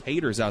Turris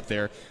haters out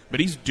there, but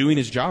he's doing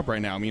his job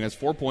right now. I mean, he has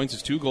 4 points,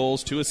 has 2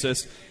 goals, 2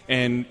 assists,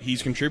 and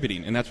he's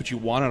contributing. And that's what you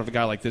want out of a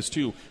guy like this,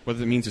 too. Whether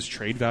that means his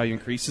trade value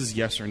increases,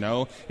 yes or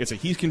no, it's that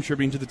he's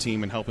contributing to the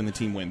team and helping the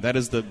team win. That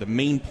is the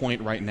main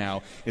point right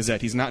now, is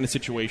that he's not in a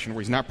situation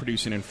where he's not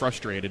producing and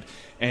frustrated,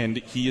 and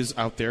he is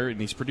out there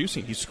and he's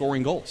producing. He's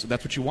scoring goals. So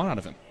that's what you want out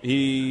of him.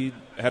 He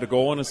had a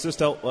goal and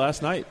assist out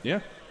last night.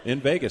 Yeah. In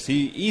Vegas.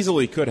 He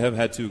easily could have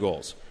had 2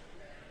 goals.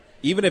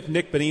 Even if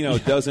Nick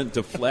Bonino doesn't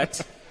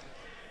deflect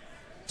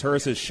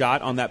Turris'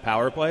 shot on that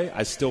power play,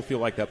 I still feel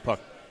like that puck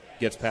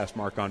gets past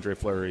Marc-Andre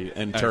Fleury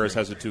and Turris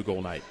has a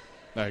 2-goal night.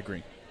 I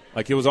agree.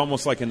 Like it was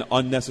almost like an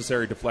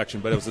unnecessary deflection,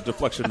 but it was a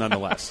deflection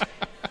nonetheless.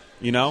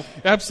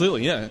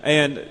 Absolutely, yeah.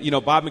 And,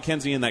 Bob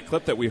McKenzie in that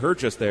clip that we heard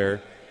just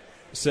there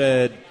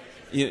said,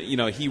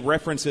 he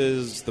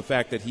references the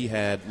fact that he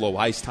had low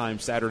ice time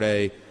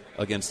Saturday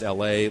against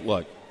L.A.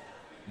 Look,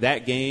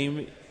 that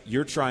game,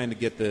 you're trying to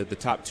get the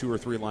top 2 or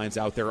 3 lines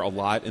out there a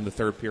lot in the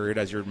third period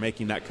as you're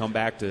making that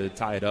comeback to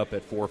tie it up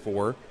at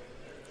 4-4.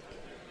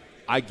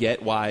 I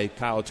get why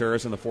Kyle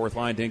Turris in the 4th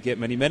line didn't get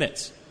many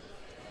minutes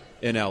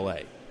in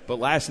L.A. But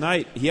last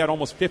night, he had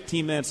almost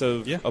 15 minutes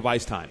of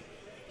ice time.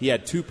 He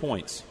had 2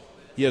 points.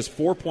 He has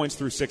 4 points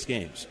through 6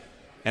 games.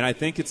 And I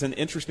think it's an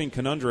interesting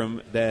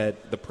conundrum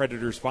that the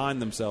Predators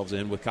find themselves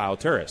in with Kyle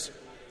Turris.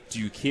 Do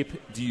you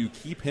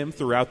keep him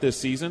throughout this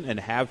season and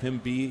have him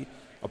be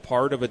a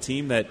part of a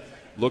team that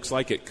looks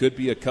like it could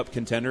be a cup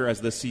contender as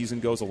this season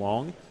goes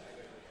along?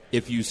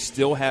 If you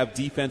still have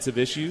defensive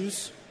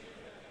issues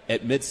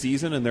at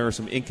midseason and there are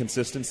some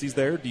inconsistencies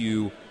there, do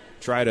you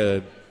try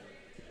to,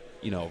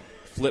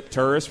 flip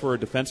Turris for a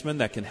defenseman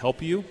that can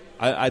help you?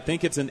 I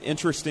think it's an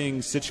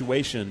interesting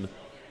situation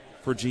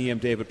for GM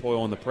David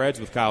Poile and the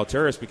Preds with Kyle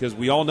Turris because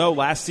we all know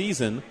last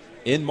season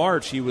in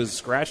March he was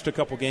scratched a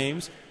couple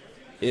games.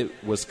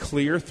 It was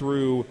clear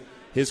through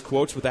his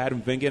quotes with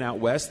Adam Vingan out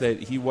west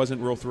that he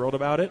wasn't real thrilled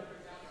about it.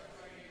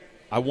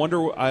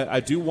 I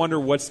do wonder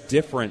what's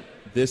different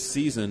this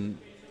season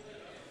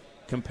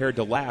compared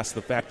to last.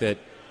 The fact that,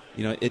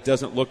 it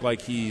doesn't look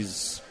like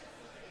he's,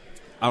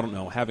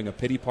 having a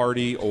pity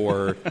party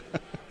or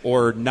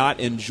not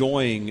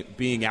enjoying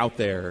being out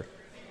there.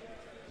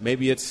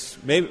 Maybe it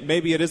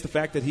is the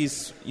fact that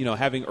he's,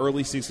 having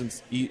early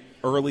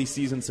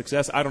season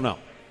success. I don't know.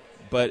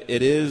 But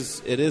it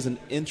is an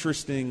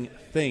interesting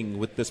thing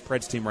with this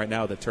Preds team right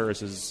now that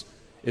Turris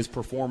is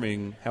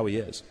performing how he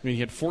is. I mean, he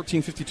had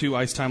 14:52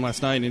 ice time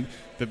last night, and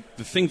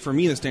the thing for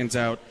me that stands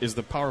out is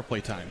the power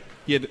play time.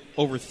 He had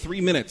over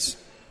 3 minutes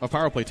of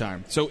power play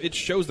time. So it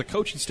shows the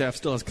coaching staff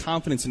still has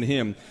confidence in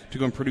him to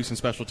go and produce in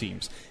special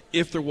teams.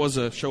 If there was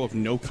a show of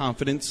no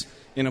confidence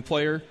in a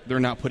player, they're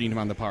not putting him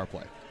on the power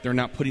play. They're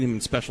not putting him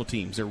in special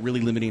teams. They're really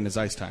limiting his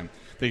ice time.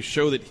 They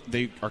show that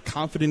they are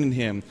confident in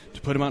him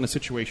to put him out in a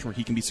situation where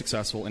he can be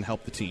successful and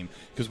help the team.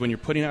 Because when you're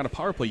putting out a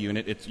power play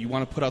unit, you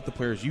want to put out the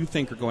players you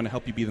think are going to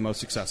help you be the most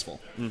successful.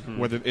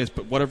 Whether it's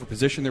whatever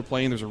position they're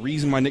playing, there's a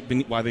reason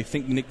why they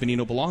think Nick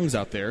Bonino belongs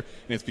out there,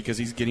 and it's because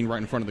he's getting right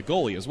in front of the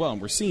goalie as well.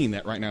 And we're seeing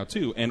that right now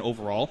too. And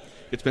overall,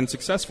 it's been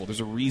successful. There's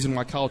a reason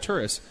why Kyle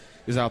Turris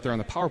is out there on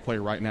the power play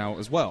right now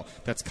as well.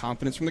 That's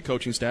confidence from the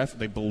coaching staff.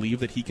 They believe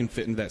that he can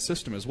fit into that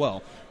system as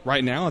well.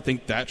 Right now, I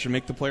think that should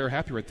make the player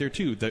happy right there,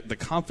 too. The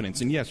confidence.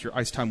 And, yes, your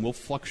ice time will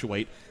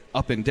fluctuate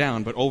up and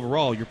down, but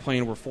overall, you're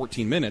playing over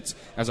 14 minutes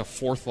as a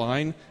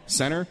fourth-line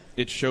center.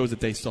 It shows that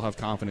they still have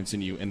confidence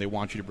in you, and they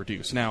want you to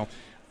produce. Now,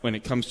 when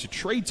it comes to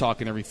trade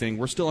talk and everything,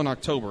 we're still in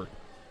October.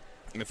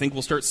 And I think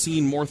we'll start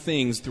seeing more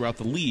things throughout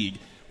the league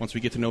once we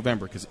get to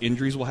November, because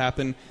injuries will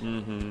happen.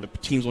 The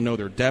teams will know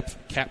their depth.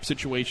 Cap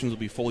situations will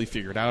be fully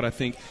figured out, I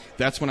think.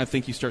 That's when I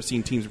think you start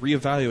seeing teams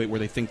reevaluate where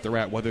they think they're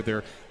at, whether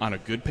they're on a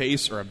good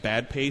pace or a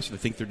bad pace, or they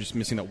think they're just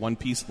missing that one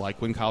piece,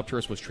 like when Kyle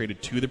Turris was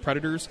traded to the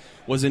Predators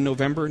was in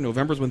November.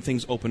 November is when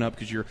things open up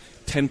because you're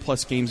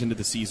 10-plus games into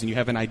the season. You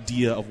have an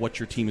idea of what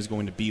your team is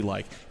going to be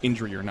like,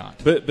 injury or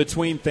not. But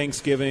between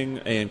Thanksgiving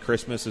and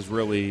Christmas is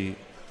really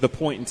the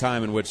point in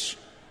time in which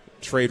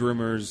trade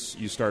rumors,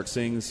 you start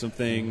seeing some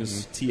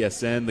things.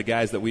 TSN, the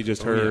guys that we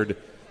just heard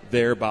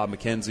there, Bob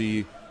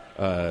McKenzie,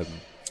 Darren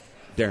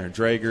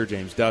Drager,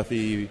 James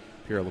Duthie,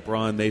 Pierre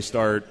LeBrun, they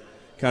start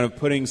kind of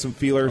putting some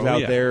feelers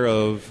out there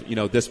of,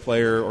 this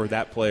player or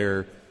that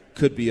player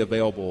could be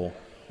available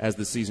as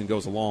the season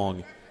goes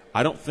along.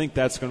 I don't think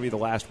that's going to be the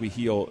last we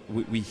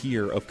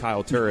hear of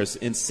Kyle Turris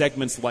in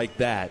segments like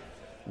that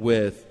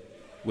with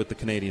the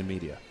Canadian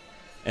media.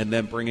 And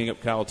then bringing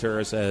up Kyle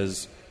Turris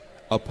as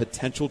a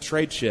potential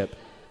trade chip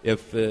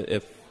if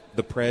the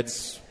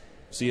Preds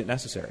see it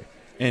necessary.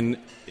 And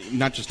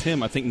not just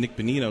him, I think Nick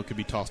Bonino could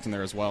be tossed in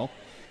there as well,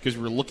 because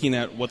we're looking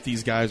at what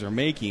these guys are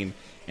making,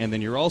 and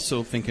then you're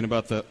also thinking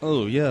about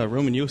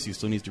Roman Josi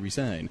still needs to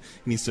resign.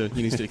 He needs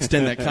to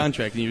extend that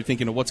contract, and you're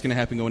thinking of what's going to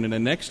happen going into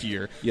next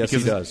year. Yes,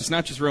 because he does. It's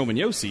not just Roman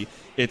Josi.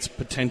 It's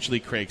potentially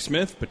Craig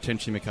Smith,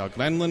 potentially Mikael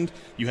Glenlund.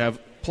 You have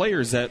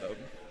players that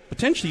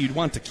potentially you'd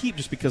want to keep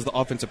just because of the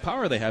offensive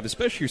power they have,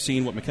 especially you're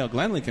seeing what Mikael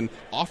Glenlund can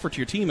offer to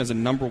your team as a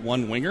number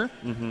one winger.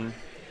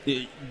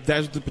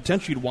 That's the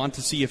potential you'd want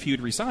to see if he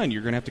would resign.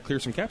 You're going to have to clear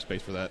some cap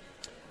space for that.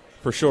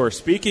 For sure.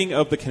 Speaking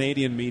of the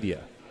Canadian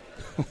media,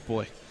 oh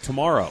boy,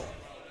 tomorrow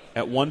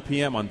at 1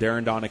 p.m. on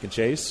Darren, Donick, and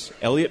Chase,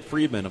 Elliot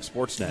Friedman of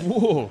Sportsnet.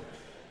 Whoa.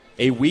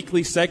 A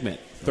weekly segment,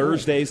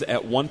 Thursdays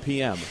at 1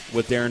 p.m.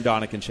 with Darren,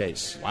 Donick, and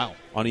Chase. Wow.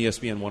 On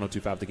ESPN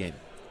 102.5 The Game.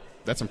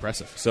 That's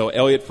impressive. So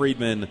Elliot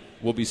Friedman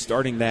will be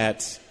starting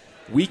that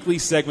weekly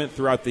segment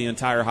throughout the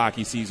entire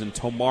hockey season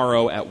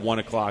tomorrow at 1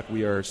 o'clock.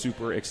 We are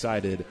super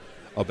excited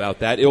about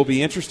that. It'll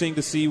be interesting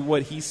to see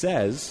what he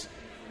says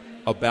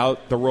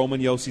about the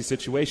Roman Josi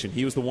situation.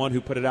 He was the one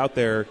who put it out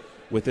there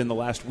within the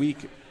last week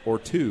or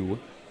two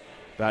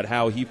about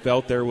how he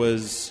felt there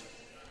was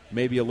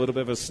maybe a little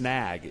bit of a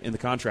snag in the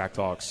contract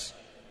talks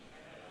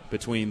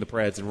between the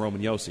Preds and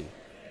Roman Josi.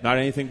 Not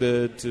anything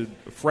to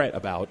fret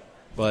about,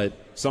 but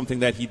something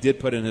that he did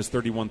put in his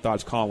 31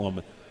 Thoughts column.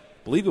 I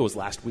believe it was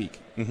last week.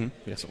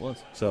 Yes, it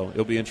was. So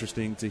it'll be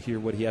interesting to hear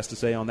what he has to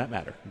say on that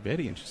matter.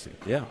 Very interesting.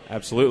 Yeah,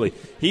 absolutely.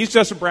 He's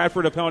Justin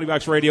Bradford of Penalty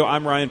Box Radio.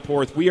 I'm Ryan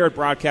Porth. We are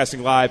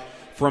broadcasting live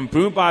from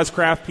Boom Ba's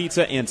Craft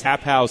Pizza and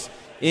Tap House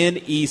in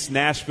East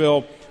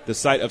Nashville, the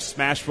site of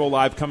Smashville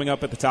Live. Coming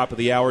up at the top of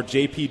the hour,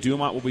 J.P.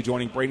 Dumont will be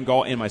joining Braden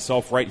Gall and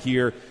myself right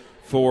here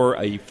for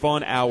a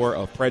fun hour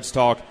of Preds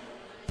talk.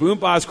 Boom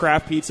Ba's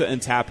Craft Pizza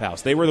and Tap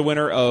House. They were the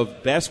winner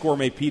of Best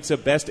Gourmet Pizza,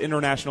 Best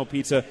International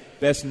Pizza,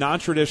 Best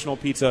Non-Traditional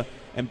Pizza,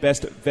 and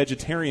Best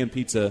Vegetarian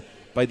Pizza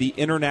by the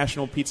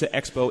International Pizza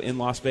Expo in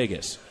Las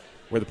Vegas,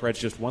 where the Preds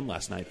just won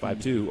last night,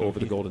 5-2 over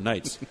the Golden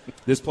Knights.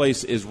 This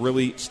place is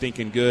really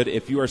stinking good.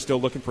 If you are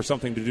still looking for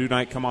something to do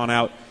tonight, come on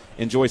out,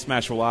 enjoy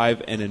Smashville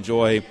Live, and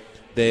enjoy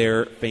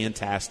their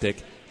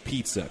fantastic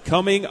pizza.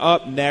 Coming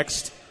up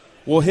next,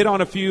 we'll hit on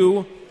a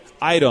few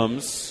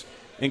items,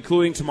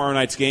 including tomorrow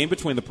night's game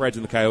between the Preds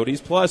and the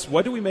Coyotes. Plus,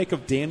 what do we make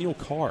of Daniel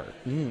Carr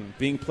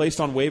being placed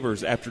on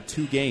waivers after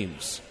 2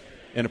 games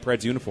in a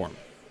Preds uniform?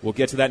 We'll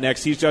get to that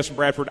next. He's Justin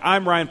Bradford.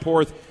 I'm Ryan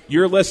Porth.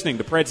 You're listening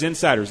to Preds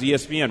Insiders,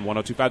 ESPN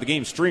 102.5 The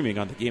Game, streaming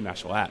on the Game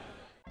Nashville app.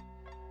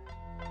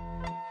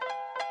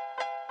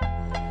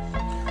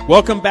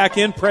 Welcome back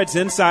in, Preds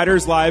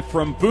Insiders, live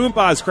from Boom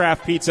Ba's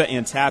Craft Pizza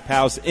and Tap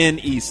House in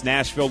East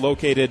Nashville,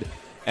 located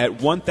at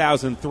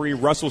 1003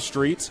 Russell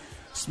Street.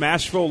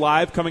 Smashville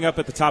Live coming up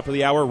at the top of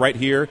the hour right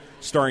here,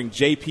 starring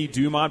J.P.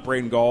 Dumont,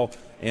 Braden Gall,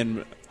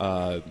 and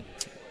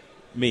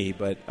me,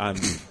 but I'm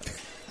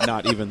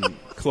not even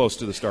close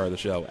to the star of the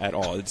show at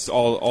all. It's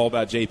all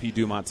about J.P.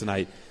 Dumont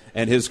tonight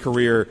and his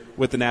career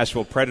with the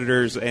Nashville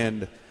Predators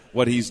and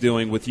what he's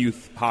doing with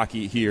youth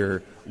hockey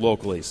here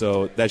locally.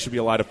 So that should be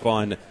a lot of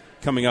fun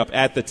coming up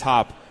at the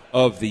top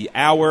of the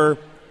hour.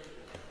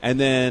 And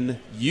then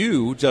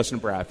you, Justin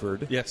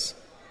Bradford. Yes.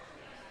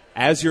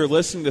 As you're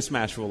listening to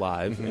Smashville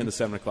Live in the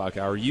 7 o'clock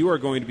hour, you are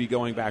going to be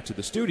going back to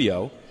the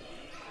studio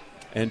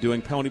and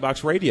doing Penalty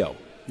Box Radio.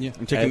 Yeah,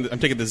 I'm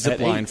taking the zip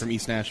line from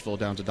East Nashville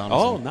down to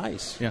Donaldson. Oh,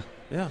 nice.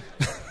 Yeah.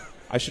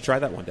 I should try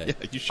that one day.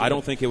 Yeah, you should. I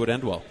don't think it would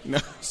end well. No.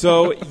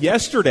 So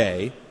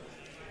yesterday,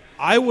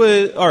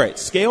 all right,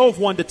 scale of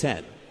 1 to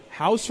 10.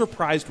 How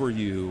surprised were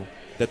you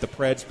that the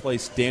Preds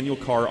placed Daniel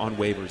Carr on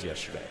waivers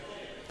yesterday?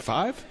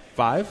 5?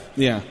 5?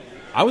 Yeah.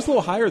 I was a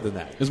little higher than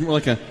that. It was more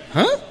like a,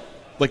 huh?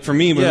 Like for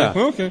me, it was like,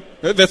 oh, okay.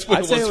 That's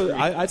what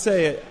I'd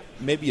say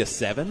maybe a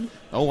 7.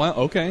 Oh, wow,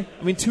 okay.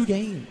 I mean, 2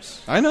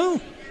 games. I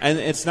know. And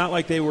it's not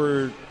like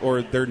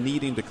they're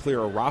needing to clear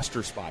a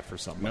roster spot for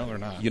something. No, they're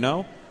not. You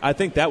know? I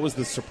think that was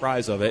the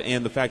surprise of it,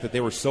 and the fact that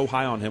they were so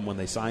high on him when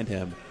they signed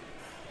him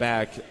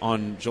back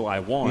on July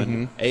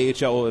 1,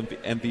 AHL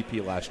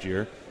MVP last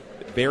year,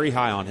 very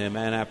high on him,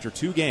 and after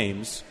 2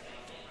 games,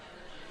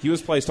 he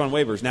was placed on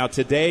waivers. Now,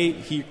 today,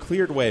 he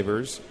cleared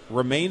waivers,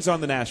 remains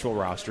on the Nashville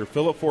roster.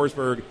 Philip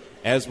Forsberg,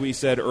 as we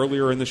said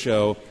earlier in the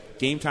show,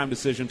 game time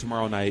decision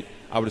tomorrow night.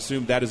 I would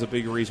assume that is a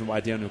big reason why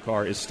Daniel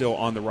Carr is still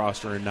on the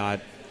roster and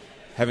not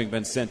having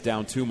been sent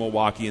down to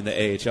Milwaukee in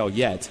the AHL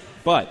yet.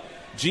 But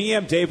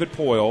GM David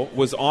Poile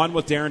was on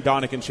with Darren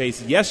Donick and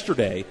Chase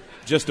yesterday,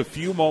 just a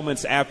few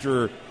moments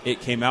after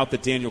it came out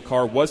that Daniel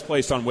Carr was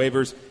placed on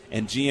waivers,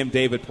 and GM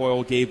David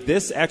Poile gave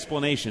this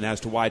explanation as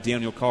to why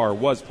Daniel Carr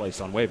was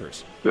placed on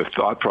waivers. The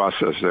thought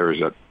process there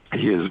is that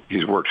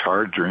he's worked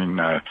hard during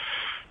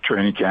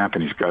training camp,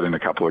 and he's got in a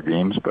couple of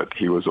games, but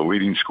he was a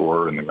leading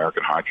scorer in the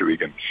American Hockey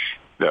League, and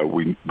that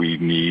we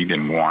need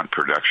and want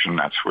production.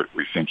 That's what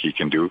we think he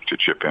can do to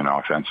chip in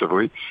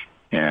offensively,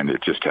 and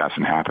it just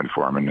hasn't happened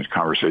for him. In the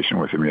conversation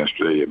with him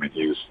yesterday, I mean,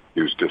 he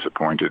was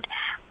disappointed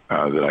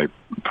that I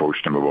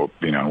approached him about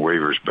being on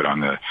waivers, but on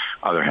the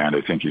other hand,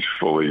 I think he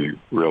fully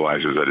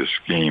realizes that his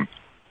game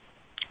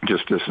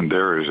just isn't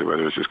there.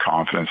 Whether it's his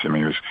confidence, I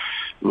mean, he was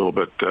a little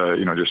bit,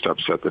 just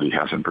upset that he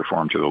hasn't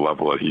performed to the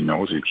level that he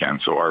knows he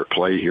can. So our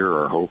play here,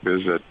 our hope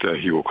is that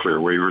he will clear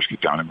waivers, get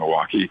down to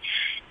Milwaukee,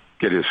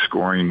 get his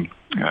scoring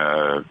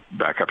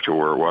back up to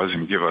where it was,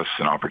 and give us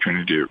an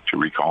opportunity to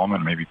recall him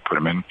and maybe put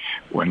him in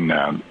when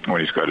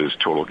he's got his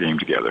total game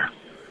together.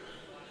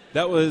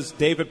 That was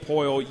David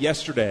Poile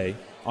yesterday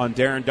on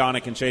Darren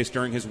Donick and Chase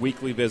during his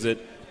weekly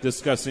visit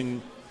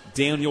discussing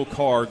Daniel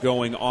Carr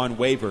going on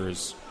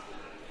waivers.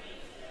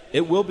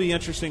 It will be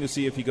interesting to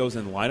see if he goes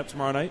in the lineup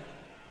tomorrow night,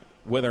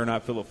 whether or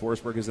not Philip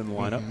Forsberg is in the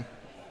lineup. Mm-hmm.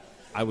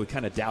 I would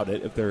kind of doubt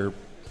it if they're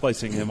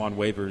placing him on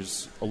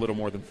waivers a little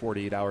more than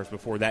 48 hours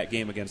before that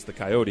game against the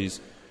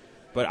Coyotes.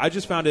 But I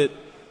just found it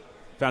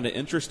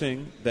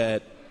interesting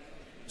that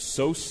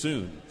so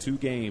soon, 2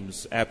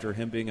 games after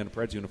him being in a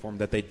Preds uniform,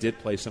 that they did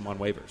place him on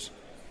waivers.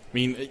 I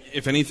mean,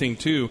 if anything,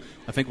 too,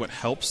 I think what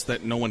helps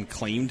that no one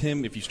claimed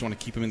him, if you just want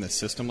to keep him in the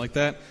system like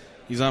that,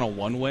 he's on a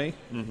one-way,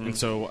 and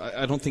so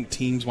I don't think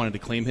teams wanted to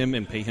claim him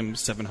and pay him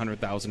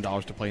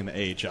 $700,000 to play in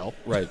the AHL.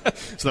 Right.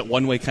 So that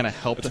one-way kind of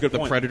helped the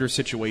Predator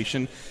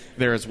situation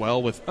there as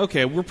well with,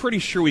 okay, we're pretty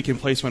sure we can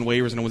place him on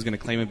waivers and no one's going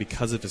to claim him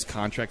because of his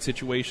contract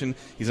situation.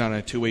 He's on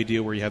a 2-way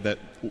deal where you have that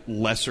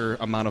lesser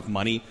amount of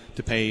money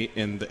to pay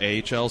in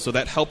the AHL, so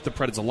that helped the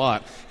Predators a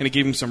lot, and it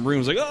gave him some room. It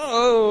was like,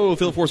 oh,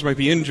 Phil Forsberg might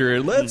be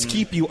injured. Let's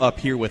keep you up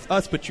here with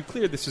us, but you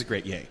cleared. This is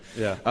great. Yay.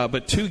 Yeah.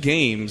 But 2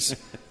 games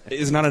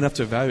is not enough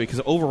to evaluate,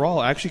 because overall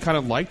I actually kind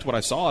of liked what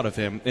I saw out of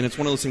him, and it's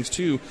one of those things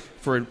too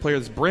for a player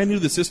that's brand new to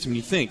the system.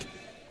 You think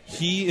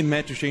he and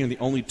Matt Duchene are the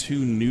only 2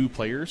 new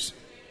players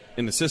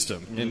in the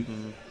system,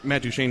 and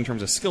Matt Duchene in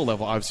terms of skill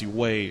level obviously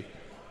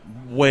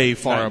way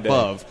far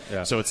above,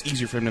 so it's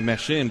easier for him to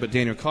mesh in. But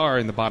Daniel Carr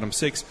in the bottom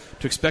 6,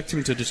 to expect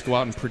him to just go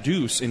out and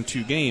produce in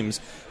 2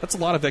 games, that's a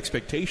lot of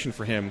expectation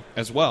for him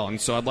as well. And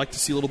so I'd like to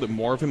see a little bit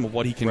more of him, of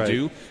what he can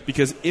do,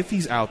 because if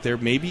he's out there,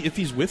 maybe if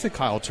he's with a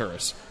Kyle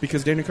Turris,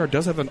 because Daniel Carr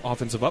does have an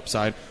offensive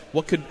upside,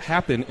 what could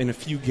happen in a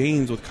few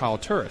games with Kyle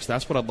Turris?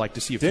 That's what I'd like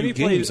to see few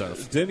games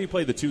of. Didn't he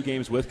play the 2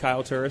 games with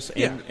Kyle Turris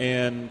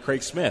and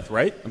Craig Smith,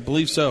 right? I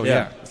believe so,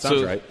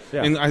 Sounds right.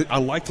 Yeah. And I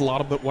liked a lot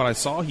of what I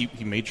saw.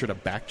 He made sure to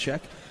back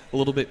check a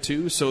little bit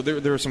too, so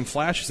there are some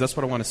flashes. That's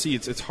what I want to see.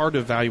 It's hard to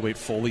evaluate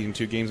fully in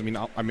 2 games.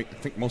 I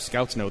think most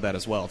scouts know that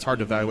as well. It's hard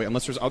to evaluate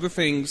unless there's other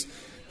things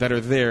that are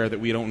there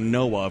that we don't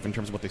know of in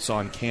terms of what they saw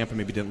in camp and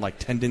maybe didn't like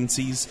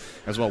tendencies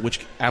as well,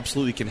 which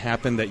absolutely can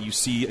happen, that you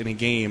see in a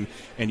game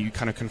and you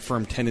kind of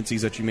confirm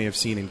tendencies that you may have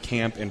seen in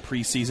camp and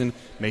preseason.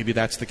 Maybe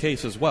that's the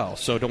case as well,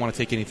 so I don't want to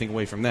take anything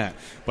away from that.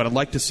 But I'd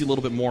like to see a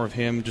little bit more of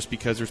him, just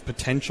because there's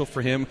potential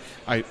for him.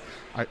 I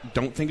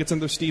don't think it's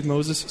another Steve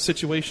Moses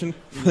situation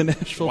for the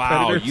Nashville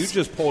Predators. Wow, you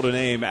just pulled a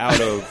name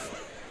out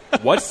of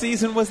what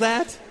season was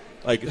that?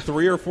 Like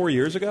 3 or 4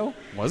 years ago?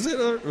 Was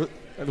it?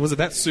 Was it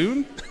that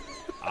soon?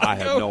 I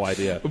have no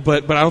idea.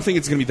 But I don't think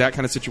it's going to be that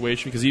kind of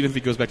situation, because even if he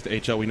goes back to the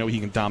AHL, we know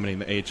he can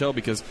dominate in the AHL,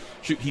 because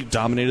he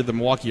dominated the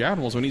Milwaukee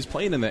Admirals when he's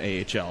playing in the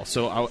AHL.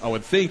 So I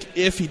would think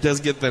if he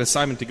does get that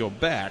assignment to go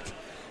back,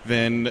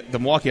 then the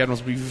Milwaukee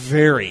Admirals will be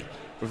very,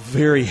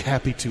 very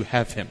happy to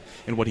have him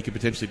and what he could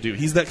potentially do.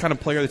 He's that kind of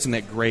player that's in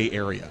that gray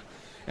area.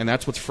 And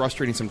that's what's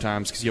frustrating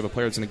sometimes because you have a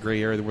player that's in a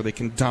gray area where they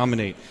can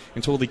dominate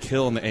and totally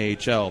kill in the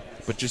AHL,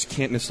 but just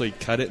can't necessarily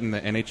cut it in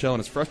the NHL. And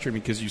it's frustrating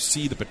because you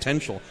see the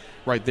potential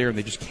right there, and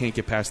they just can't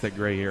get past that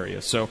gray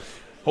area. So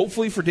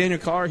hopefully for Daniel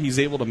Carr, he's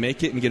able to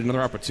make it and get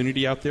another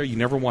opportunity out there. You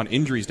never want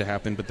injuries to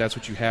happen, but that's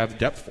what you have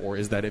depth for,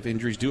 is that if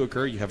injuries do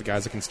occur, you have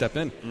guys that can step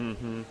in.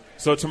 Mm-hmm.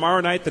 So tomorrow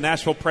night, the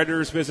Nashville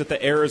Predators visit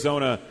the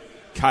Arizona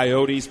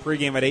Coyotes.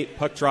 Pregame at 8,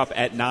 puck drop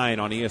at 9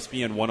 on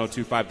ESPN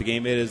 102.5 The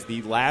Game. It is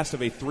the last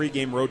of a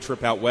 3-game road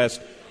trip out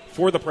west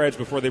for the Preds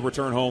before they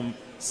return home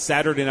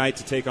Saturday night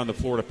to take on the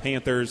Florida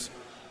Panthers.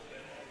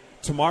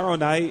 Tomorrow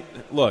night,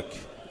 look,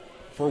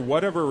 for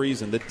whatever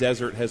reason, the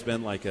desert has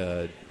been like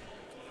a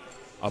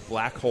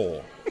black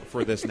hole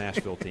for this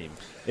Nashville team.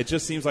 It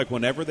just seems like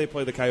whenever they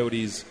play the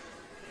Coyotes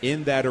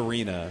in that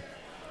arena,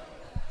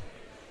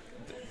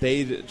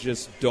 they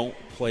just don't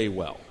play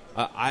well.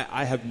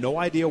 I have no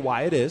idea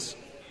why it is.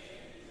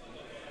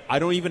 I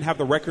don't even have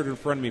the record in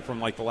front of me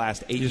from like the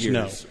last 8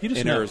 years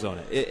in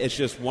Arizona. It's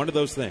just one of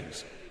those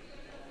things.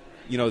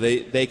 You know,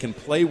 they can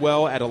play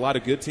well at a lot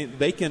of good teams.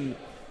 They can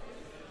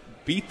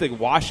beat the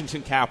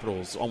Washington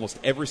Capitals almost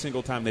every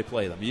single time they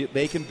play them.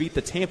 They can beat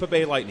the Tampa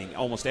Bay Lightning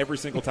almost every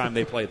single time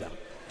they play them.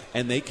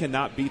 And they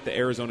cannot beat the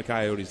Arizona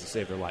Coyotes to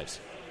save their lives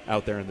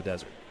out there in the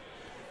desert.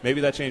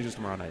 Maybe that changes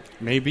tomorrow night.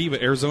 Maybe,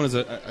 but Arizona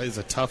is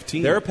a tough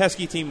team. They're a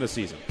pesky team this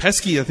season.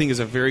 Pesky, I think, is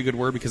a very good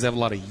word because they have a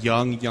lot of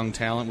young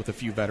talent with a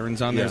few veterans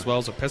on there as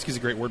well. So pesky is a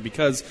great word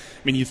because,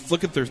 I mean, you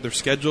look at their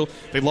schedule.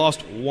 They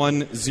lost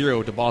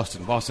 1-0 to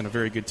Boston. Boston, a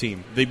very good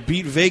team. They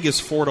beat Vegas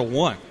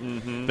 4-1.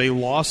 Mm-hmm. They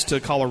lost to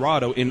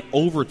Colorado in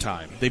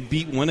overtime. They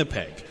beat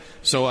Winnipeg.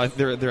 So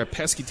they're a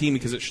pesky team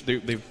because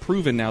they've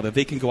proven now that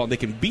they can go out, they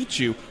can beat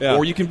you,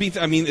 or you can beat.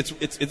 I mean,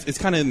 it's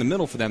kind of in the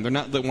middle for them. They're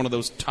not one of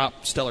those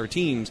top stellar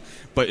teams,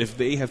 but if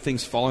they have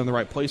things fall in the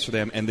right place for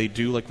them, and they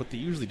do like what they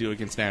usually do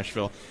against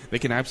Nashville, they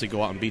can absolutely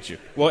go out and beat you.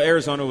 Well,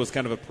 Arizona was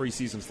kind of a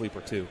preseason sleeper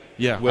too.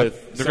 Yeah,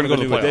 with they're some going of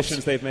to the go new to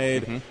additions they've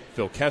made. Mm-hmm.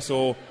 Phil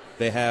Kessel.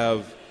 They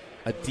have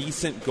a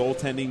decent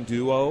goaltending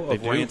duo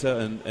of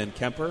Ranta and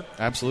Kemper.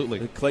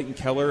 Absolutely. Clayton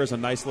Keller is a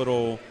nice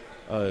little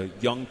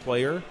young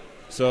player.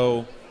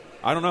 So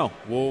I don't know.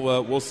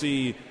 We'll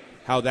see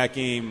how that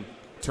game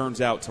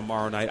turns out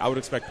tomorrow night. I would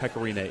expect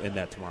Pecorine in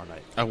that tomorrow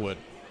night. I would.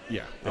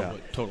 Yeah, I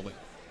would. Totally.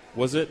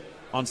 Was it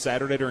on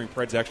Saturday during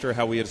Preds Extra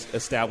how we had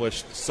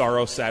established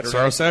Sorrow Saturday?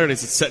 Sorrow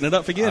Saturdays. It's setting it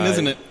up again,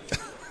 isn't it?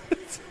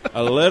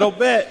 A little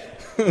bit.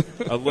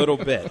 A little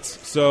bit.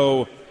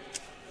 So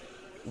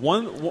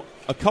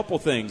a couple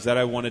things that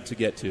I wanted to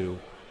get to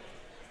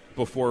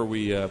before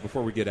we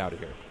get out of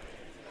here.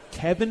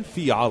 Kevin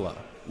Fiala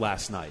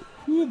last night.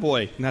 Oh,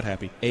 boy. Not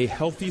happy. A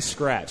healthy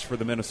scratch for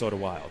the Minnesota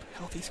Wild.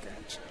 Healthy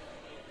scratch.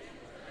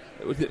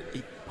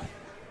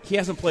 He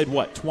hasn't played,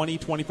 20,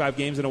 25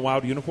 games in a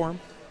Wild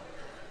uniform?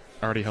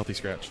 Already healthy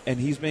scratch. And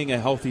he's being a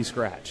healthy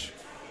scratch.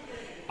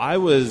 I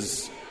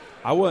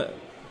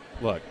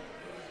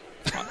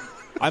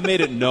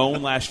made it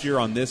known last year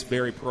on this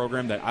very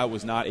program that I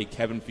was not a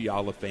Kevin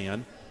Fiala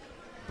fan,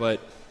 but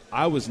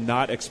I was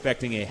not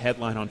expecting a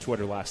headline on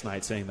Twitter last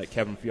night saying that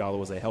Kevin Fiala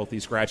was a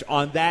healthy scratch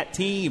on that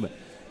team.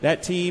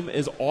 That team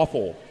is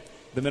awful,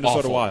 the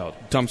Minnesota Wild.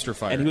 Dumpster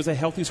fire. And he was a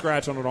healthy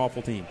scratch on an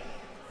awful team.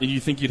 You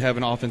think you'd have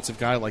an offensive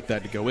guy like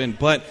that to go in.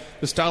 But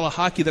the style of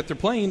hockey that they're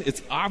playing,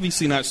 it's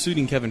obviously not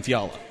suiting Kevin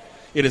Fiala.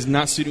 It is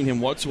not suiting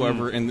him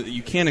whatsoever, and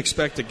you can't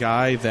expect a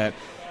guy that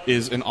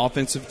is an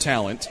offensive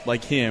talent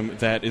like him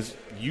that is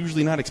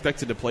usually not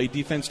expected to play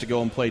defense to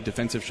go and play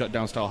defensive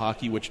shutdown style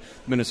hockey, which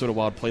Minnesota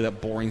Wild play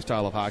that boring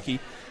style of hockey,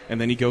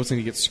 and then he goes and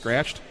he gets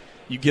scratched.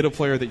 You get a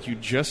player that you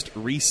just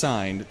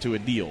re-signed to a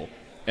deal,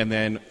 and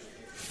then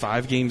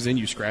 5 games in,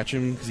 you scratch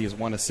him because he has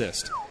 1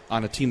 assist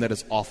on a team that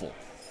is awful.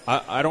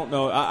 I don't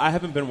know. I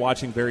haven't been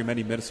watching very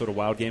many Minnesota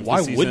Wild games Why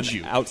this season. would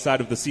you? Outside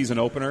of the season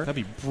opener. That'd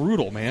be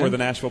brutal, man. For the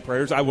Nashville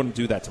Predators. I wouldn't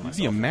do that to myself.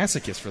 You'd be a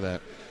masochist for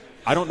that.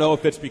 I don't know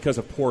if it's because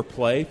of poor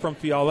play from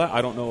Fiala.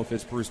 I don't know if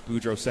it's Bruce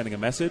Boudreau sending a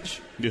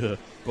message. Yeah.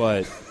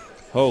 But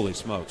holy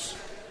smokes.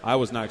 I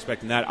was not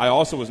expecting that. I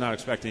also was not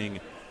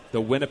expecting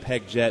the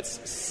Winnipeg Jets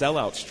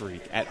sellout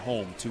streak at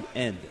home to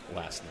end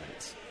last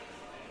night.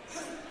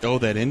 Oh,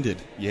 that ended.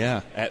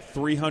 Yeah. At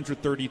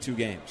 332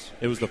 games.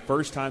 It was the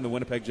first time the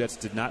Winnipeg Jets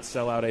did not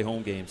sell out a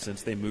home game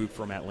since they moved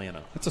from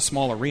Atlanta. That's a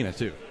small arena,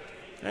 too.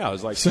 Yeah, it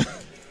was like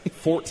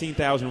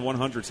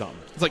 14,100 something.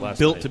 It's like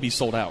built to be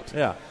sold out.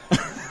 Yeah.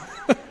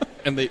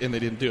 and they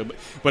didn't do it.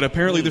 But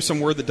apparently there's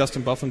some word that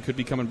Dustin Byfuglien could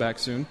be coming back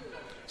soon.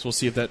 So we'll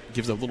see if that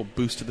gives a little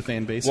boost to the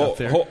fan base out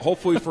there.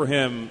 Hopefully for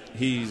him,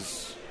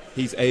 he's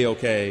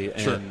A-okay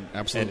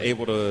and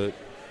able to,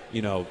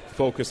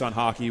 focus on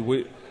hockey.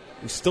 We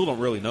still don't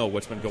really know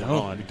what's been going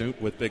on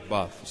with Big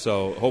Buff.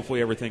 So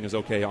hopefully everything is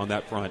okay on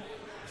that front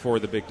for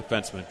the big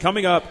defenseman.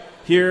 Coming up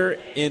here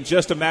in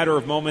just a matter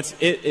of moments,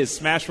 it is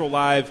Smashville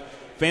Live.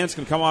 Fans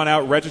can come on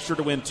out, register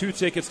to win 2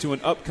 tickets to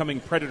an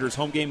upcoming Predators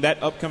home game.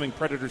 That upcoming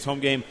Predators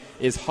home game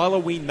is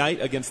Halloween night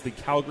against the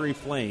Calgary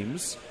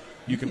Flames.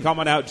 You can come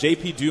on out.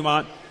 JP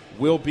Dumont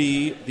will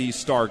be the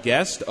star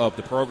guest of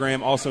the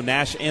program. Also,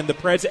 Nash and the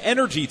Preds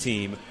Energy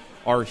team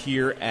are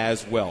here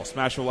as well.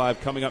 Smashville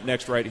Live coming up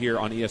next right here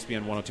on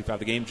ESPN 102.5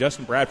 The Game.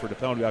 Justin Bradford of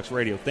Penalty Box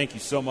Radio, thank you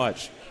so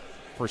much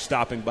for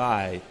stopping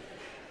by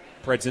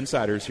Preds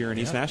Insiders here in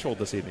East Nashville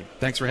this evening.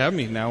 Thanks for having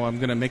me. Now I'm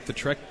going to make the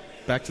trek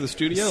back to the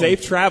studio.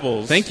 Safe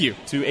travels. Thank you.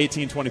 To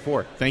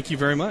 1824. Thank you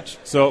very much.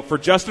 So for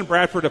Justin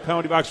Bradford of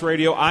Penalty Box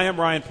Radio, I am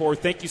Ryan Poor.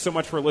 Thank you so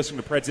much for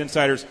listening to Preds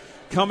Insiders.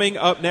 Coming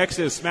up next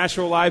is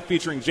Smashville Live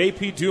featuring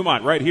JP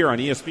Dumont right here on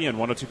ESPN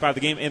 102.5 The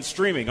Game and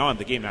streaming on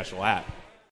the Game National app.